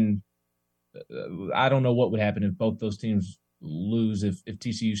 Yeah. And I don't know what would happen if both those teams lose, if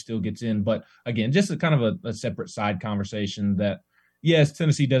TCU still gets in. But, again, just a kind of a separate side conversation that, yes,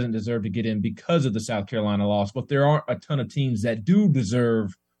 Tennessee doesn't deserve to get in because of the South Carolina loss, but there aren't a ton of teams that do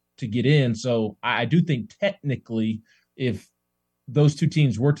deserve to get in. So I do think technically if those two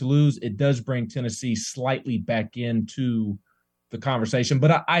teams were to lose, it does bring Tennessee slightly back into the conversation.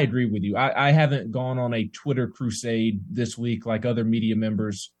 But I agree with you. I haven't gone on a Twitter crusade this week like other media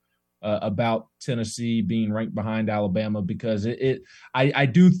members about Tennessee being ranked behind Alabama, because I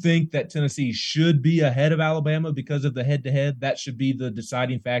do think that Tennessee should be ahead of Alabama because of the head-to-head. That should be the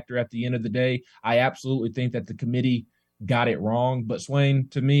deciding factor at the end of the day. I absolutely think that the committee got it wrong. But, Swain,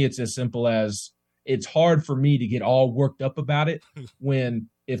 to me, it's as simple as it's hard for me to get all worked up about it when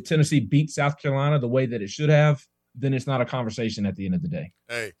if Tennessee beat South Carolina the way that it should have, then it's not a conversation at the end of the day.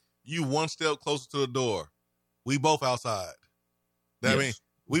 Hey, you one step closer to the door. We both outside. That means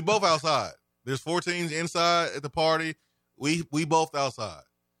we both outside. There's 4 teams inside at the party. We both outside.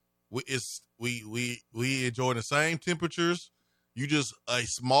 We enjoy the same temperatures. You just a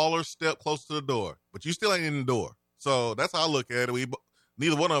smaller step closer to the door, but you still ain't in the door. So that's how I look at it.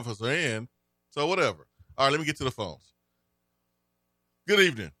 Neither one of us are in. So whatever. All right, let me get to the phones. Good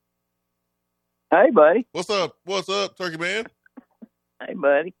evening. Hey, buddy. What's up? What's up, Turkey Man? Hey,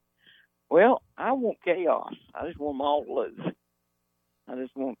 buddy. Well, I want chaos. I just want them all to lose. I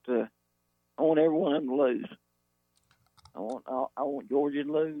want every one of them to lose. I want Georgia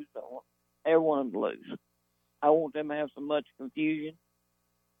to lose. I want every one of them to lose. I want them to have so much confusion.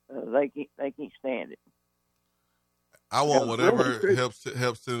 They can't stand it. I want whatever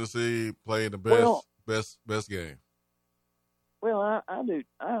helps Tennessee play in the best game. Well, I do.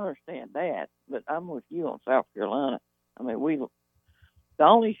 I understand that, but I'm with you on South Carolina. I mean, the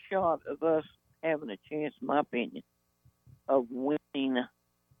only shot of us having a chance, in my opinion, of winning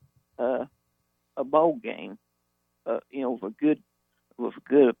a bowl game, with a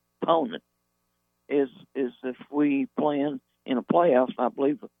good opponent, is if we play in a playoffs. I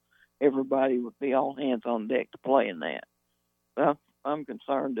believe everybody would be all hands on deck to play in that. But I'm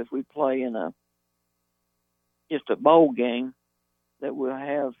concerned if we play in just a bowl game, that we'll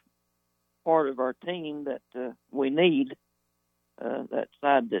have part of our team that we need that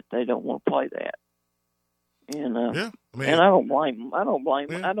side that they don't want to play that. And and I don't blame them. I don't blame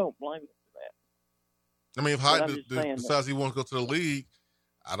them for that. I mean, if Hyde decides he wants to go to the league,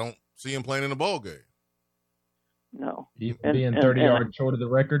 I don't see him playing in a bowl game. No. Being 30 yards short of the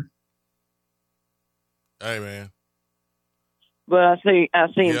record. Hey, man. But I see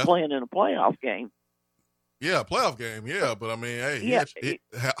him playing in a playoff game. Yeah, playoff game. Yeah, but I mean, hey,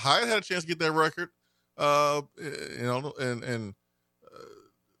 Hyatt had a chance to get that record. And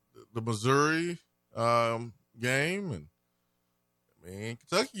the Missouri game and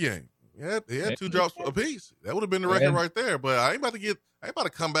Kentucky game. He had 2 drops apiece. That would have been the record right there. But I ain't about to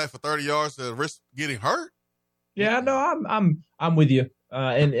come back for 30 yards to risk getting hurt. Yeah, no, I'm with you.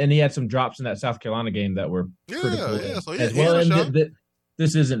 And he had some drops in that South Carolina game that were critical. Yeah. So as well. And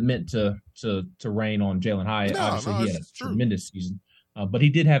this isn't meant to rain on Jalen Hyatt. Obviously, he had a tremendous season, but he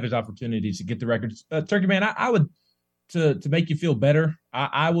did have his opportunities to get the records. Turkey Man, I would to make you feel better.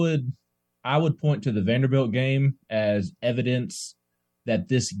 I would point to the Vanderbilt game as evidence that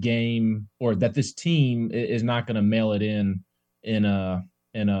this game or that this team is not going to mail it in a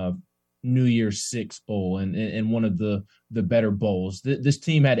New Year's Six bowl and in one of the better bowls. This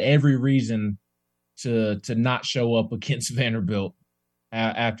team had every reason to not show up against Vanderbilt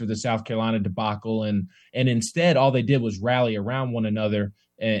after the South Carolina debacle, and instead all they did was rally around one another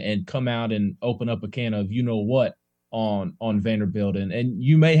and come out and open up a can of you know what on Vanderbilt, and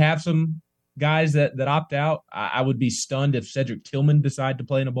you may have some guys that opt out. I would be stunned if Cedric Tillman decided to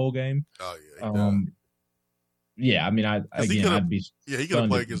play in a bowl game. Oh yeah. Yeah, I mean, I'd be. Yeah, he could have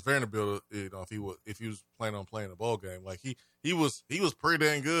played against Vanderbilt, if he was planning on playing a bowl game. Like he was pretty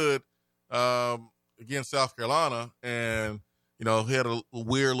dang good against South Carolina, and he had a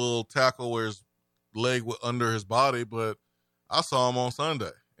weird little tackle where his leg was under his body. But I saw him on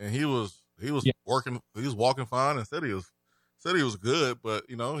Sunday, and he was working. He was walking fine, and said he was good. But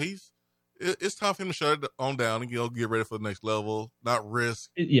it's time for him to shut it on down and get ready for the next level, not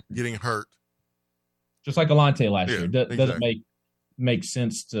risk getting hurt. Just like Alante last year, doesn't make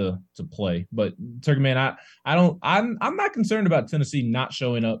sense to play. But Turkey Man, I'm not concerned about Tennessee not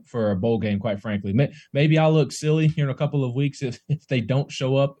showing up for a bowl game. Quite frankly, maybe I'll look silly here in a couple of weeks if they don't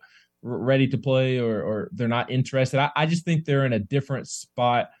show up ready to play or they're not interested. I just think they're in a different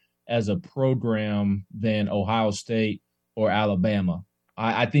spot as a program than Ohio State or Alabama.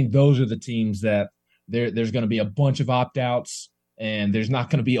 I think those are the teams that there's going to be a bunch of opt-outs and there's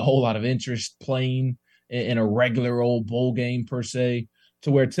not going to be a whole lot of interest playing in a regular old bowl game per se,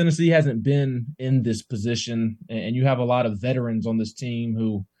 to where Tennessee hasn't been in this position, and you have a lot of veterans on this team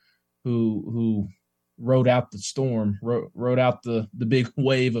who rode out the storm, rode out the big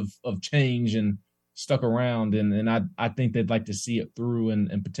wave of change and stuck around, and I think they'd like to see it through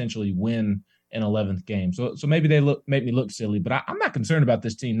and potentially win an 11th game. So maybe they make me look silly, but I'm not concerned about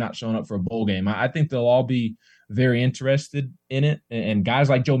this team not showing up for a bowl game. I think they'll all be very interested in it, and guys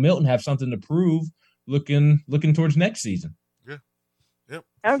like Joe Milton have something to prove looking towards next season. Yeah. Yep.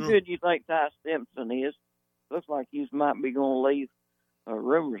 How good do you think Ty Simpson is? Looks like he might be going to leave.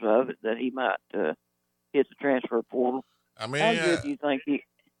 Rumors of it that he might hit the transfer portal. I mean, how good do you think he?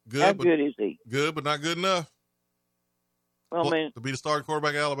 Good, how good is he? Good, but not good enough. Well, I mean, to be the starting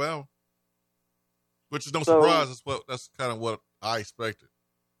quarterback at Alabama, which is no surprise. That's kind of what I expected.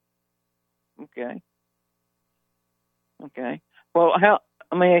 Okay. Well,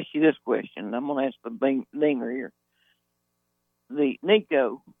 let me ask you this question. I'm going to ask the dinger here. The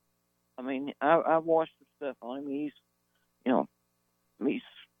Nico, I mean, I watched the stuff on him. He's a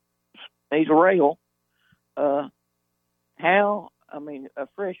rail. A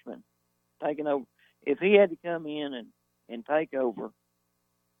freshman taking over. If he had to come in and take over,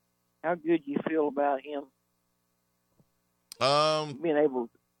 how good do you feel about him? Being able,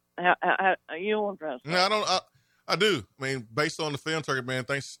 how you know what I'm trying to say? No, I do. I mean, based on the film, Turkey Man,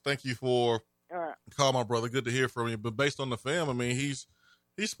 thank you for calling my brother. Good to hear from you. But based on the film, I mean, he's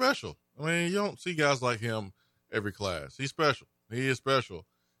special. I mean, you don't see guys like him every class. He's special. He is special.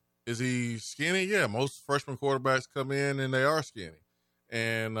 Is he skinny? Yeah, most freshman quarterbacks come in and they are skinny.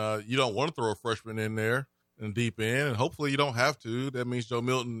 And you don't want to throw a freshman in there and deep in, and hopefully you don't have to. That means Joe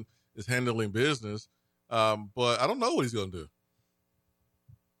Milton is handling business. But I don't know what he's going to do.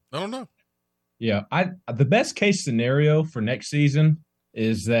 I don't know. Yeah, the best case scenario for next season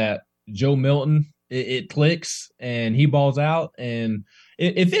is that Joe Milton, it clicks and he balls out. And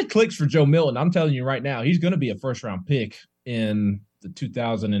if it clicks for Joe Milton, I'm telling you right now, he's going to be a first-round pick in the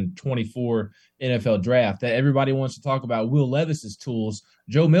 2024 NFL draft. That everybody wants to talk about Will Levis's tools.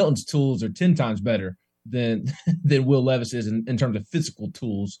 Joe Milton's tools are 10 times better than Will Levis's in terms of physical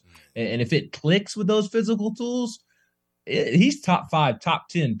tools. And if it clicks with those physical tools, he's top 5, top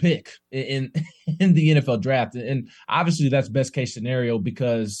 10 pick in the NFL draft. And obviously that's best case scenario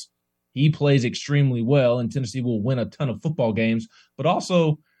because he plays extremely well and Tennessee will win a ton of football games. But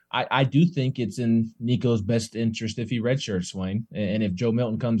also I do think it's in Nico's best interest if he redshirts, Swain. And if Joe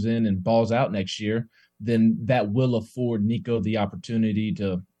Milton comes in and balls out next year, then that will afford Nico the opportunity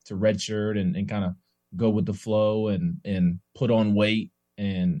to redshirt and kind of go with the flow and put on weight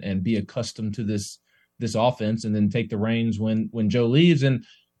and be accustomed to this offense, and then take the reins when Joe leaves. And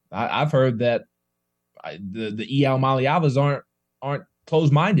I've heard that the Iau Maliavas aren't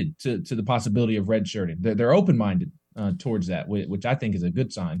closed-minded to the possibility of redshirting. They're open-minded towards that, which I think is a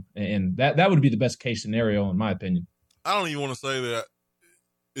good sign. And that would be the best case scenario, in my opinion. I don't even want to say that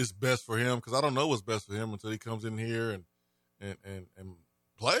it's best for him, because I don't know what's best for him until he comes in here and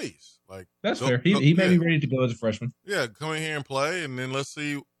plays. Like, that's fair. He may be ready to go as a freshman. Yeah, come in here and play, and then let's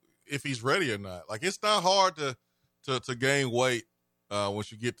see if he's ready or not. Like, it's not hard to gain weight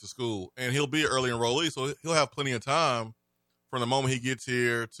once you get to school, and he'll be an early enrollee, so he'll have plenty of time from the moment he gets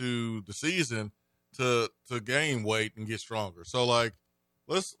here to the season to gain weight and get stronger. So, like,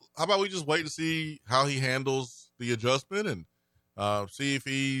 how about we just wait to see how he handles the adjustment and see if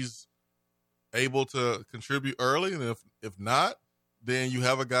he's able to contribute early, and if not, then you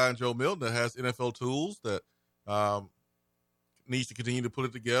have a guy in Joe Milton that has NFL tools that needs to continue to put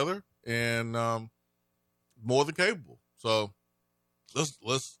it together and more than capable. So let's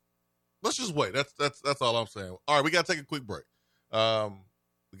just wait. That's all I'm saying. All right, we got to take a quick break.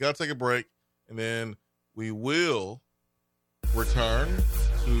 We got to take a break, and then we will return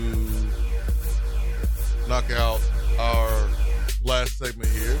to knock out our last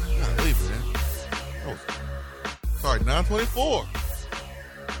segment here. God, leave it, man. Sorry, 9:24.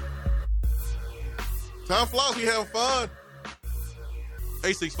 Time flies. We having fun.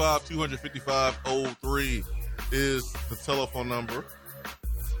 865-255-03 is the telephone number.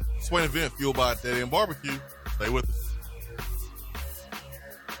 Swain Event, fueled by Dead End Barbecue. Stay with us.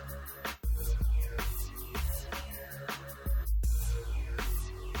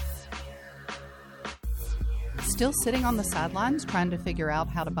 Still sitting on the sidelines trying to figure out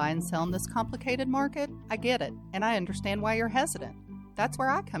how to buy and sell in this complicated market? I get it, and I understand why you're hesitant. That's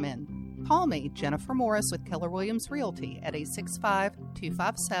where I come in. Call me, Jennifer Morris with Keller Williams Realty at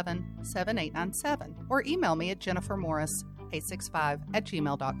 865-257-7897, or email me at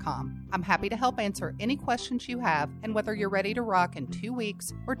jennifermorris865@gmail.com. I'm happy to help answer any questions you have, and whether you're ready to rock in 2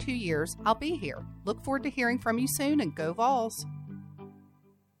 weeks or 2 years, I'll be here. Look forward to hearing from you soon, and go Vols!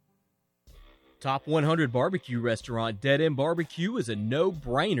 Top 100 barbecue restaurant Dead End Barbecue is a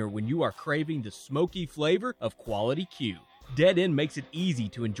no-brainer when you are craving the smoky flavor of quality Q. Dead End makes it easy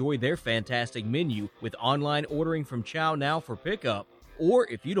to enjoy their fantastic menu with online ordering from Chow Now for pickup. Or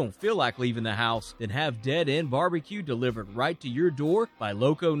if you don't feel like leaving the house, then have Dead End Barbecue delivered right to your door by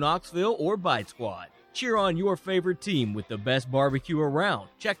Loco Knoxville or Bite Squad. Cheer on your favorite team with the best barbecue around.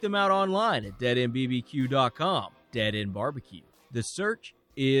 Check them out online at deadendbbq.com. Dead End Barbecue. The search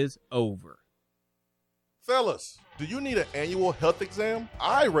is over. Fellas, do you need an annual health exam?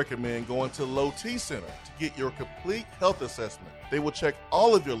 I recommend going to Low T Center to get your complete health assessment. They will check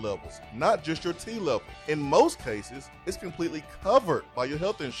all of your levels, not just your T level. In most cases, it's completely covered by your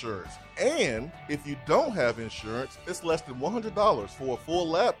health insurance. And if you don't have insurance, it's less than $100 for a full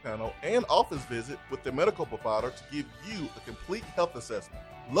lab panel and office visit with the medical provider to give you a complete health assessment.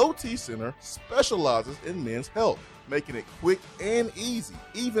 Low T Center specializes in men's health, making it quick and easy,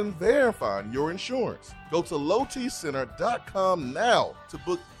 even verifying your insurance. Go to lowtcenter.com now to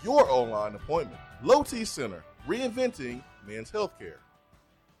book your online appointment. Low T Center, reinventing men's healthcare.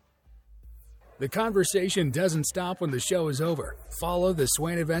 The conversation doesn't stop when the show is over. Follow the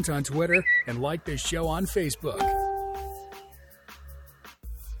Swain Event on Twitter and like the show on Facebook.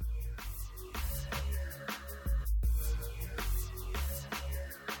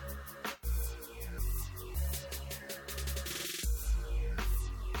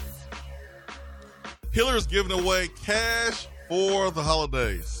 Hiller is giving away cash for the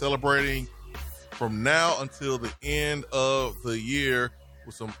holidays, celebrating from now until the end of the year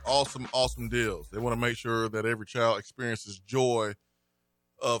with some awesome deals. They want to make sure that every child experiences joy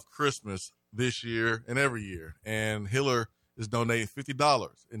of Christmas this year and every year. And Hiller is donating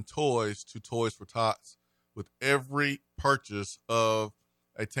 $50 in toys to Toys for Tots with every purchase of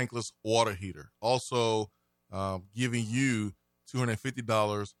a tankless water heater. Also giving you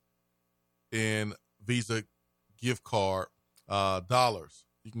 $250 in Visa gift card dollars.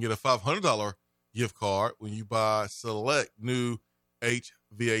 You can get a $500 gift card when you buy select new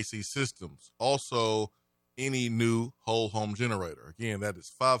HVAC systems. Also, any new whole home generator. Again, that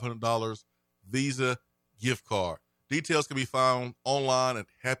is $500 Visa gift card. Details can be found online at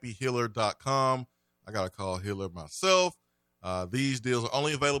happyhiller.com. I got to call Hiller myself. These deals are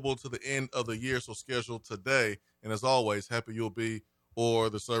only available to the end of the year, so schedule today. And as always, happy you'll be or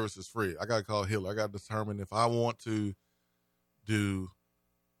the service is free. I got to call Hitler. I got to determine if I want to do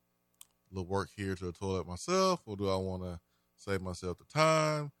a little work here to the toilet myself, or do I want to save myself the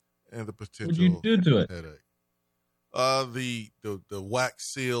time and the potential What'd you do to it? headache. The wax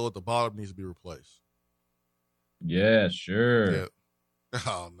seal at the bottom needs to be replaced. Yeah, sure. Yeah.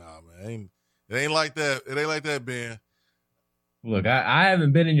 Oh no, man. It ain't like that. It ain't like that, Ben. Look, I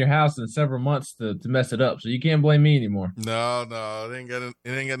haven't been in your house in several months to mess it up, so you can't blame me anymore. No, it ain't got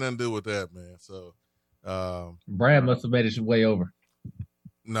nothing to do with that, man. So Brad must have made his way over.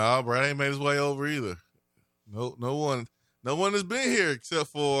 No, Brad ain't made his way over either. No one has been here except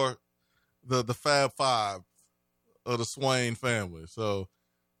for the Fab Five of the Swain family. So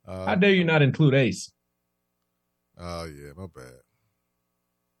how dare you not include Ace? Oh yeah, my bad.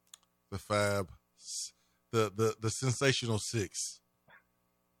 The Fab, the sensational six.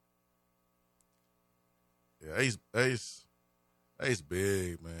 Yeah, Ace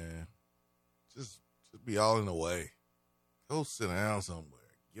big, man. Just be all in the way. Go sit down somewhere.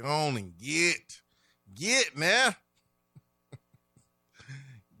 Get on and get now.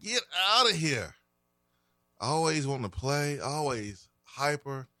 Get out of here. Always want to play, always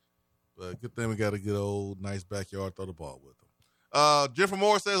hyper. But good thing we got a good old nice backyard, throw the ball with them. Jeffrey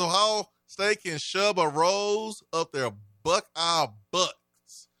Moore says Ohio State can shove a rose up their Buckeye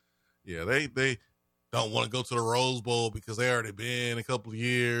butts. Yeah, they don't want to go to the Rose Bowl because they already been a couple of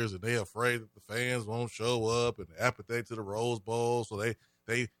years and they're afraid that the fans won't show up and apathetic to the Rose Bowl. So they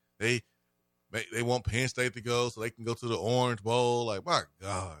want Penn State to go so they can go to the Orange Bowl. Like, my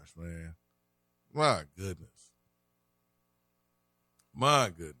gosh, man. My goodness. My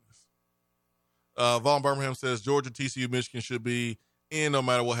goodness. Vaughn Birmingham says Georgia, TCU, Michigan should be in no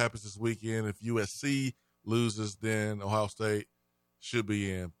matter what happens this weekend. If USC loses, then Ohio State should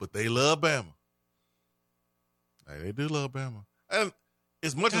be in. But they love Bama. Hey, they do love Bama. And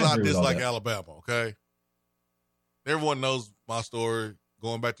as much as I dislike Alabama, okay? Everyone knows my story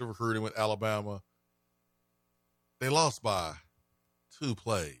going back to recruiting with Alabama. They lost by 2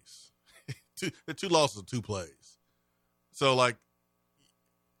 plays. two losses of 2 plays. So, like,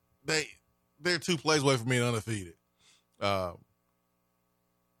 they're 2 plays away from being undefeated. I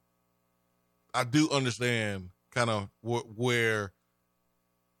do understand kind of where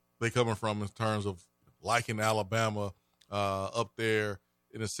they're coming from in terms of liking Alabama up there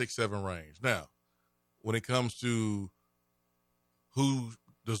in the 6-7 range. Now, when it comes to who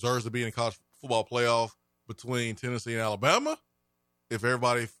deserves to be in the college football playoff between Tennessee and Alabama, if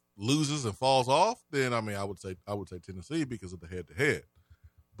everybody loses and falls off, then I would say Tennessee because of the head-to-head.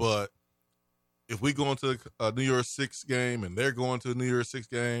 But if we go into a New Year's 6 game and they're going to a New Year's 6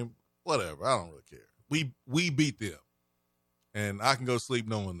 game, whatever, I don't really care. We beat them, and I can go sleep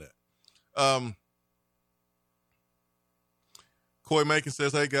knowing that. Coy Macon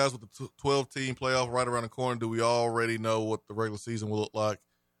says, hey, guys, with the 12-team playoff right around the corner, do we already know what the regular season will look like?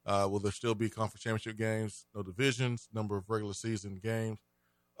 Will there still be conference championship games, no divisions, number of regular season games?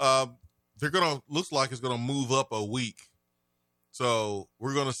 Looks like it's going to move up a week. So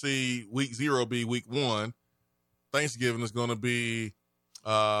we're going to see week 0 be week 1. Thanksgiving is going to be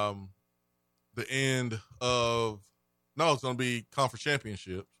the end of – no, it's going to be conference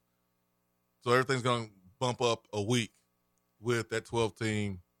championships. So everything's going to bump up a week with that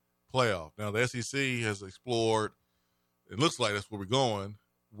 12-team playoff. Now, the SEC has explored – it looks like that's where we're going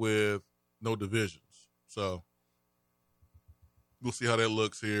with no divisions. So we'll see how that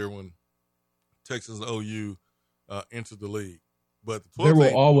looks here when Texas and OU enter the league. But the there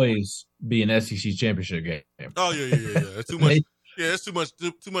will always be an SEC championship game. Oh yeah. It's too much. Yeah, it's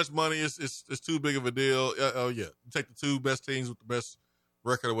too much money. It's too big of a deal. Oh yeah, you take the 2 best teams with the best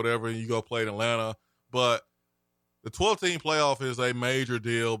record or whatever, and you go play in Atlanta. But the 12-team playoff is a major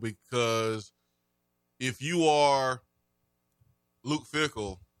deal because if you are Luke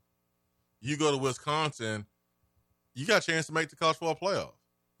Fickell, you go to Wisconsin, you got a chance to make the college football playoff.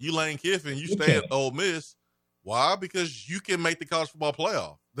 You Lane Kiffin, you stay at Ole Miss. Why? Because you can make the college football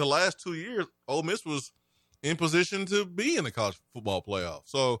playoff. The last 2 years, Ole Miss was in position to be in the college football playoff.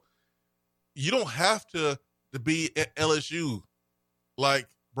 So you don't have to be at LSU like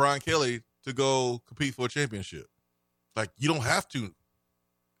Brian Kelly to go compete for a championship. Like, you don't have to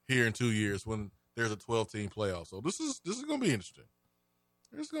here in 2 years when there's a 12-team playoff. So this is going to be interesting.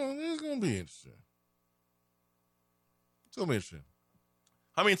 It's going to be interesting. It's going to be interesting.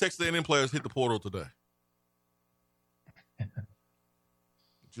 How many Texas A&M players hit the portal today?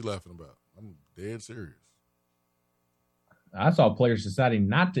 What you laughing about? I'm dead serious. I saw players deciding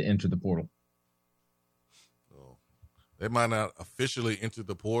not to enter the portal. So they might not officially enter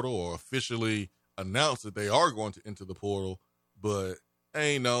the portal or officially announce that they are going to enter the portal, but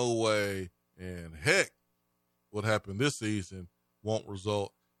ain't no way in heck what happened this season won't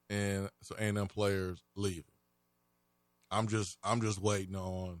result in some A&M players leaving. I'm just waiting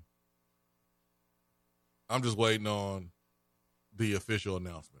on the official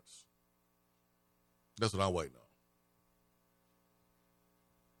announcements. That's what I'm waiting on.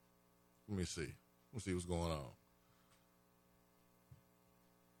 Let me see what's going on.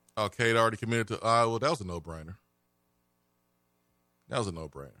 Oh, Cade already committed to Iowa. That was a no-brainer. That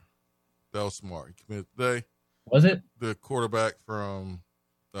was smart. He committed today. Was it? The quarterback from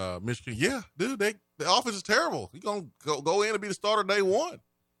Michigan. Yeah, dude, the offense is terrible. He's going to go in and be the starter day one.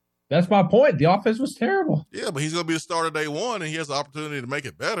 That's my point. The offense was terrible. Yeah, but he's going to be the starter day one, and he has the opportunity to make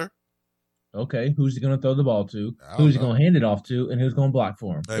it better. Okay, who's he going to throw the ball to? Who's he going to hand it off to? And who's going to block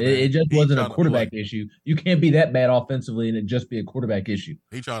for him? Hey, it just wasn't a quarterback issue. You can't be that bad offensively and it just be a quarterback issue.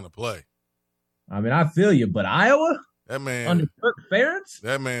 He's trying to play. I mean, I feel you, but Iowa? That man. Under Kirk Ferentz?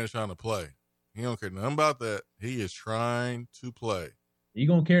 That man is trying to play. He don't care nothing about that. He is trying to play. You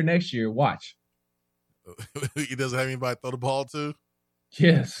going to care next year. Watch. He doesn't have anybody to throw the ball to?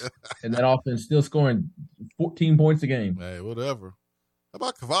 Yes. And that offense still scoring 14 points a game. Hey, whatever. How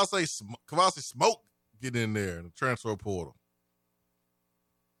about Kavasi Smoke getting in there in the transfer portal?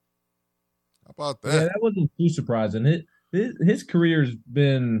 How about that? Yeah, that wasn't too surprising. His career's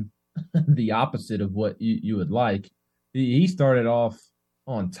been the opposite of what you would like. He started off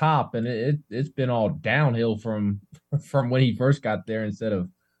on top, and it's been all downhill from when he first got there instead of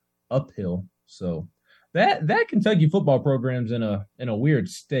uphill. So that Kentucky football program's in a weird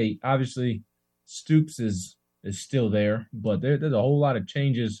state. Obviously, Stoops is still there, but there's a whole lot of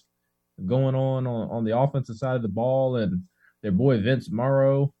changes going on the offensive side of the ball, and their boy Vince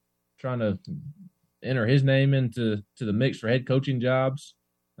Morrow trying to enter his name into the mix for head coaching jobs.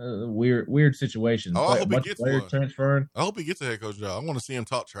 Weird situation. Oh, I hope he gets one. Transferring. I hope he gets a head coach job. I want to see him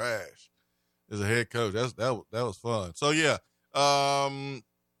talk trash as a head coach. That was fun. So yeah,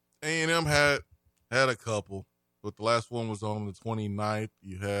 A&M had a couple, but the last one was on the 29th.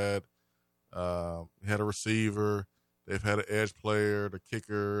 You had a receiver. They've had an edge player, the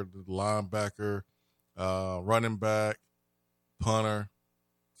kicker, the linebacker, running back, punter.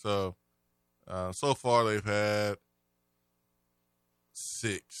 So far they've had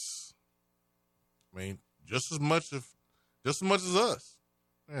 6. I mean, just as much as us.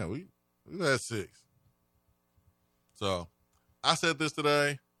 Yeah, we've had 6. So I said this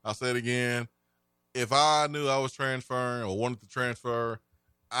today. I'll say it again. If I knew I was transferring or wanted to transfer,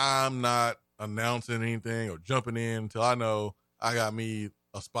 I'm not announcing anything or jumping in until I know I got me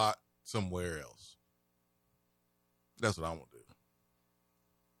a spot somewhere else. That's what I want to do.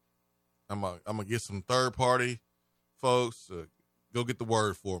 I'm gonna get some third party folks to go get the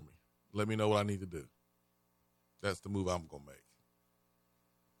word for me. Let me know what I need to do. That's the move I'm gonna make.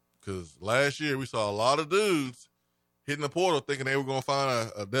 Because last year we saw a lot of dudes hitting the portal thinking they were gonna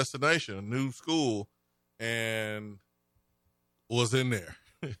find a destination, a new school, and was in there,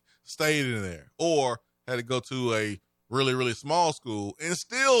 stayed in there, or had to go to a really, really small school and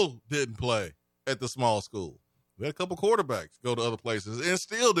still didn't play at the small school. We had a couple quarterbacks go to other places and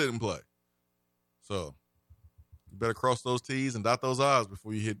still didn't play. So you better cross those T's and dot those I's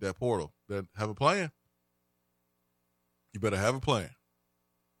before you hit that portal. Better have a plan. You better have a plan.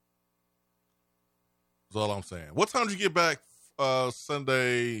 That's all I'm saying. What time did you get back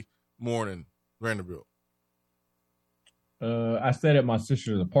Sunday morning, Vanderbilt? I stayed at my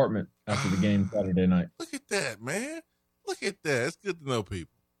sister's apartment after the game Saturday night. Look at that, man. Look at that. It's good to know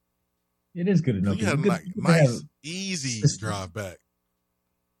people. It is good to know you people. You had a nice, easy drive back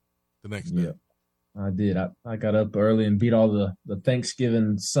the next day. Yeah, I did. I got up early and beat all the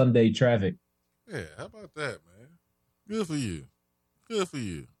Thanksgiving Sunday traffic. Yeah, how about that, man? Good for you. Good for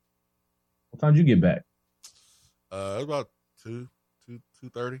you. What time did you get back? It was about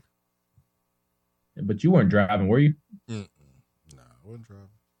 2:30. But you weren't driving, were you? No, I wasn't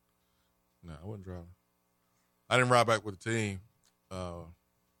driving. I didn't ride back with the team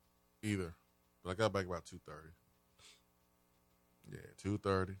either. But I got back about 2:30. Yeah,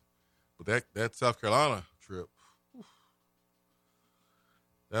 2:30. But that South Carolina trip,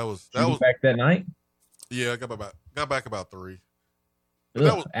 that was back that night. Yeah, I got back about 3.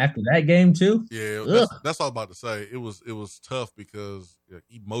 After that game too. Yeah, that's all I was about to say. It was tough because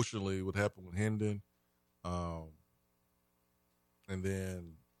emotionally what happened with Hendon, and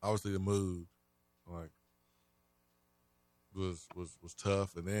then obviously the mood was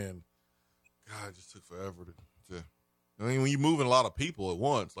tough, and then God, it just took forever to. I mean, when you're moving a lot of people at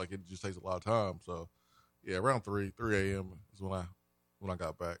once, it just takes a lot of time. So yeah, around 3 a.m. is when I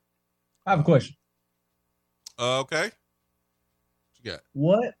got back. I have a question. Okay. you got?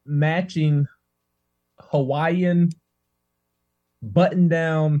 What matching Hawaiian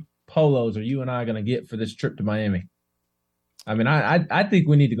button-down polos are you and I going to get for this trip to Miami? I mean, I think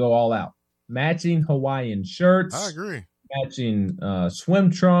we need to go all out. Matching Hawaiian shirts. I agree. Matching swim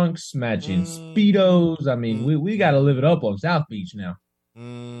trunks, matching Speedos. I mean, we got to live it up on South Beach now.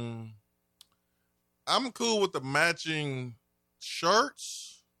 I'm cool with the matching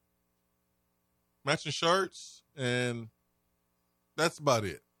shirts. And that's about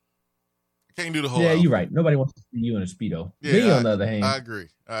it. I can't do the whole Yeah, outfit. you're right. Nobody wants to see you in a Speedo. Yeah, Me, on the other hand. I agree.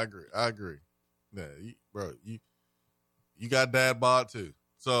 Yeah, bro, you got dad bod too.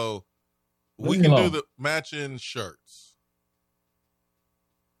 So we can do the matching shirts.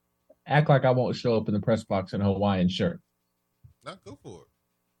 Act like I won't show up in the press box in a Hawaiian shirt. Not go for it.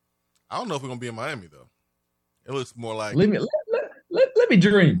 I don't know if we're gonna be in Miami though. It looks more like let me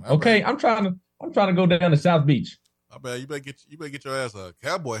dream. Okay, I'm trying to go down to South Beach. I bet you better get your ass a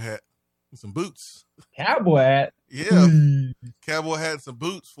cowboy hat and some boots. Cowboy hat. Yeah, cowboy hat and some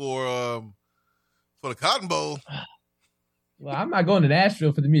boots for the Cotton Bowl. Well, I'm not going to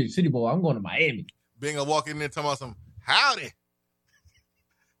Nashville for the Music City Bowl. I'm going to Miami. Being a walk in there talking about some howdy,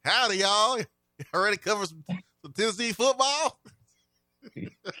 y'all. You already covered some Tennessee football.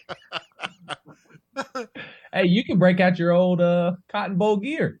 Hey, you can break out your old Cotton Bowl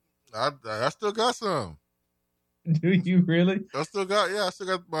gear. I still got some. Do you really? I still got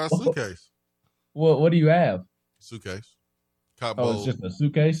my suitcase. What do you have? Suitcase. Cotton Bowl. It's just a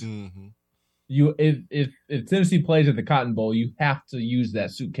suitcase? Mm-hmm. If Tennessee plays at the Cotton Bowl, you have to use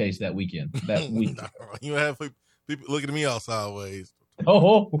that suitcase that weekend. You have people looking at me all sideways.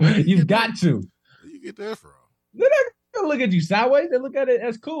 Oh, you've got to. Where you get that from? They're not gonna look at you sideways. They look at it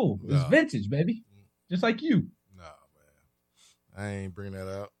as cool. No. It's vintage, baby. Just like you. Nah, man. I ain't bringing that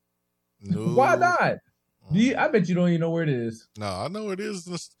out. No. Why not? I bet you don't even know where it is. No, I know where it is.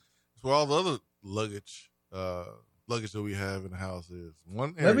 It's where all the other luggage that we have in the house is.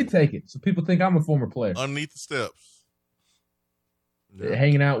 One area. Let me take it so people think I'm a former player. Underneath the steps. Yep.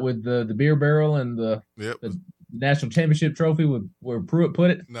 Hanging out with the beer barrel and the national championship trophy where Pruitt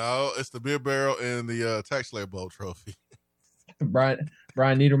put it. No, it's the beer barrel and the Tax Slayer Bowl trophy. Brian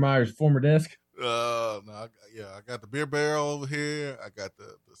Niedermeyer's former desk. No, I got the beer barrel over here. I got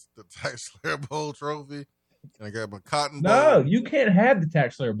the Tax Slayer Bowl trophy, and I got my Cotton Bowl. No, you can't have the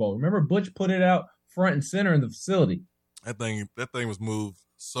Tax Slayer Bowl. Remember, Butch put it out front and center in the facility. That thing was moved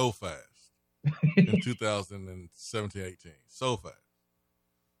so fast in 2017-18. So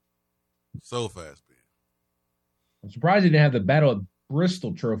fast, man. I'm surprised you didn't have the Battle of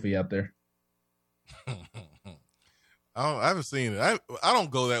Bristol trophy out there. I haven't seen it. I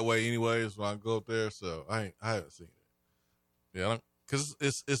don't go that way anyways when I go up there, so I haven't seen it. Yeah, because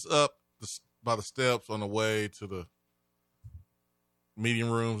it's up by the steps on the way to the meeting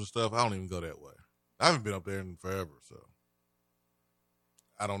rooms and stuff. I don't even go that way. I haven't been up there in forever, so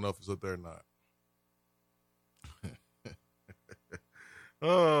I don't know if it's up there or not.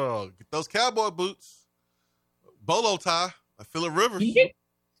 Oh, get those cowboy boots, bolo tie, like Phillip Rivers.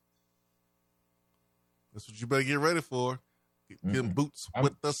 That's what you better get ready for. Getting boots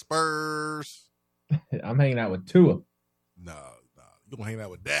with the Spurs. I'm hanging out with Tua. No. You're going to hang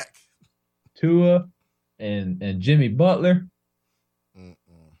out with Dak. Tua and Jimmy Butler. No.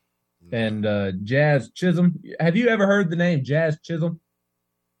 And Jazz Chisholm. Have you ever heard the name Jazz Chisholm?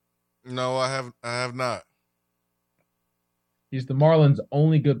 No, I have not. He's the Marlins'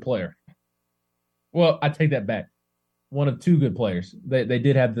 only good player. Well, I take that back. One of two good players. They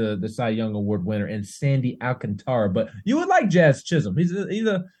did have the Cy Young Award winner and Sandy Alcantara, but you would like Jazz Chisholm. He's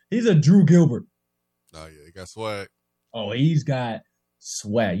a Drew Gilbert. Oh yeah, he got swag. Oh, he's got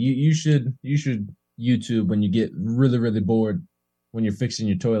swag. You should YouTube when you get really, really bored when you're fixing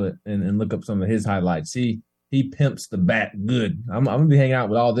your toilet and look up some of his highlights. He pimps the bat good. I'm gonna be hanging out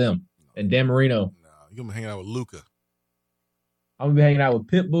with all them. And Dan Marino. No, you're gonna be hanging out with Luca. I'm gonna be hanging out with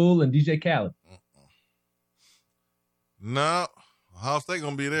Pitbull and DJ Khaled. No, Ohio State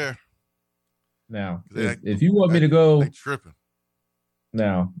gonna be there. Now, if you want me to go, they tripping.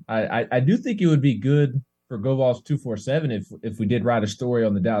 Now, I do think it would be good for GoVols 247 if we did write a story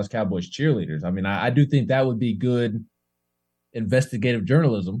on the Dallas Cowboys cheerleaders. I mean, I do think that would be good investigative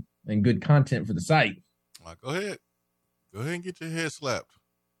journalism and good content for the site. Go ahead and get your head slapped.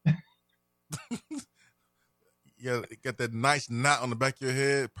 You got that nice knot on the back of your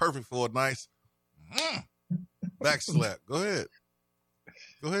head, perfect for a nice back slap. Go ahead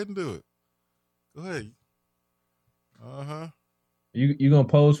and do it. Go ahead. You gonna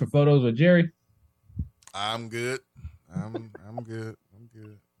pose for photos with Jerry? I'm good. I'm good. I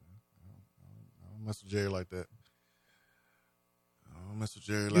don't mess with Jerry like that. don't mess with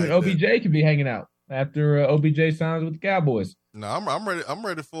Jerry Even like OBJ that. could be hanging out after OBJ signs with the Cowboys. No, I'm ready. I'm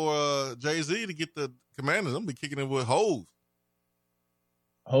ready for Jay-Z to get the Commanders. I'm gonna be kicking it with Hove.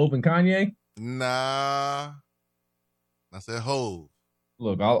 Hove and Kanye? Nah, I said Hove.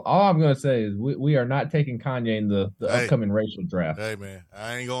 Look, all I'm going to say is we are not taking Kanye in the upcoming racial draft. Hey, man,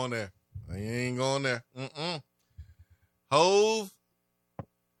 I ain't going there. Mm-mm. Hove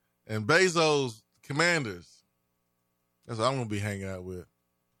and Bezos, Commanders. That's what I'm going to be hanging out with.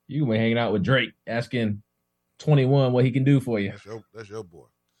 You going to be hanging out with Drake, asking 21 what he can do for you. That's your boy.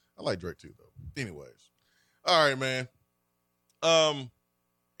 I like Drake too, though. Anyways. All right, man.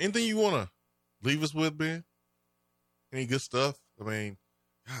 Anything you want to leave us with, Ben? Any good stuff? I mean,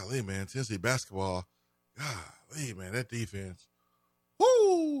 golly, man, Tennessee basketball. Golly, man, that defense.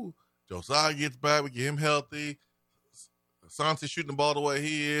 Woo! Josiah gets back. We get him healthy. Santi shooting the ball the way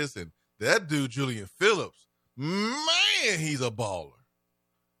he is. And that dude, Julian Phillips, man, he's a baller.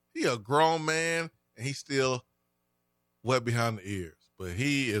 He a grown man, and he's still wet behind the ears. But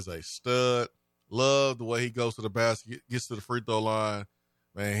he is a stud. Love the way he goes to the basket, gets to the free throw line.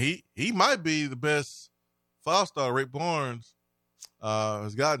 Man, he might be the best five-star Rick Barnes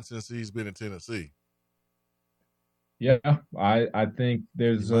has gotten since he's been in Tennessee. Yeah, I think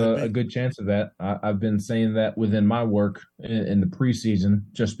there's a good chance of that. I've been saying that within my work in the preseason,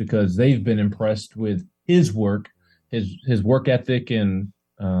 just because they've been impressed with his work, his work ethic, and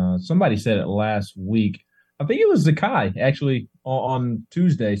somebody said it last week. I think it was Zakai actually on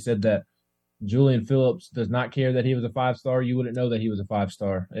Tuesday said that Julian Phillips does not care that he was a 5-star. You wouldn't know that he was a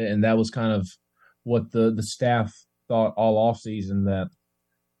 5-star, and that was kind of what the staff thought all offseason, that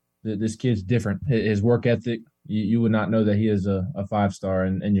this kid's different. His work ethic, you would not know that he is a 5-star,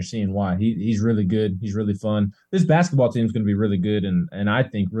 and you're seeing why. He's really good. He's really fun. This basketball team is going to be really good, and I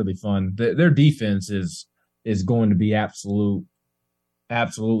think really fun. Their defense is going to be absolutely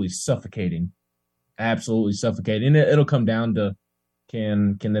suffocating. Absolutely suffocating. And it'll come down to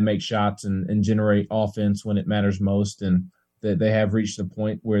can they make shots and generate offense when it matters most, and that they have reached the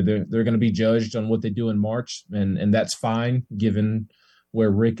point where they're going to be judged on what they do in March, and that's fine given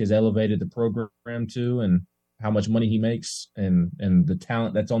where Rick has elevated the program to and how much money he makes and the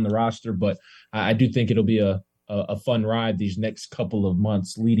talent that's on the roster. But I do think it'll be a fun ride these next couple of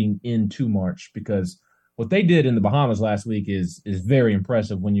months leading into March, because what they did in the Bahamas last week is very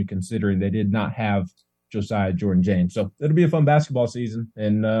impressive when you consider they did not have Josiah Jordan-James. So it'll be a fun basketball season,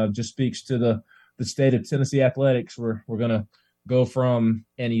 and just speaks to the state of Tennessee athletics. We're going to go from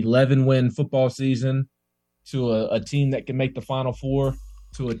an 11-win football season to a team that can make the Final Four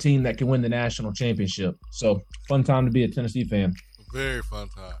to a team that can win the national championship. So fun time to be a Tennessee fan. Very fun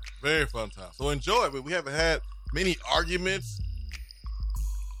time. Very fun time. So enjoy it. We haven't had many arguments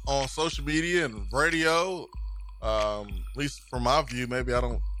on social media and radio, at least from my view. Maybe I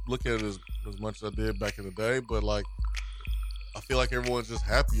don't look at it as much as I did back in the day, but like I feel like everyone's just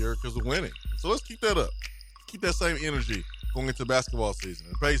happier because of winning. So let's keep that up. Keep that same energy going into basketball season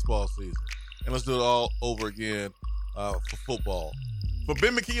and baseball season. And let's do it all over again for football. For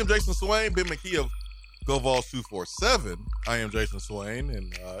Ben McKee, I'm Jason Swain. Ben McKee of Go Vols 247. I am Jason Swain,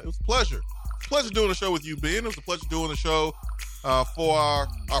 and it was a pleasure. It's a pleasure doing the show with you, Ben. It was a pleasure doing the show for our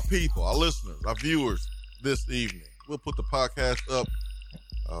people, our listeners, our viewers this evening. We'll put the podcast up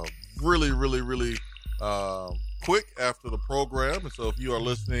really, really, really quick after the program. And so if you are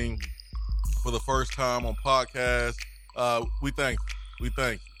listening for the first time on podcast, we thank you. We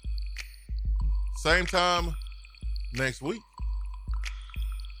thank you. Same time next week.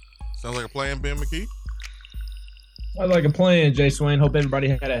 Sounds like a plan, Ben McKee? Sounds like a plan, Jay Swain. Hope everybody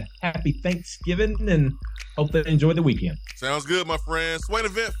had a happy Thanksgiving and hope they enjoyed the weekend. Sounds good, my friend. Swain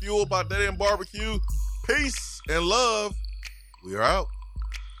Event fueled by Dead End Barbecue. Peace and love. We are out.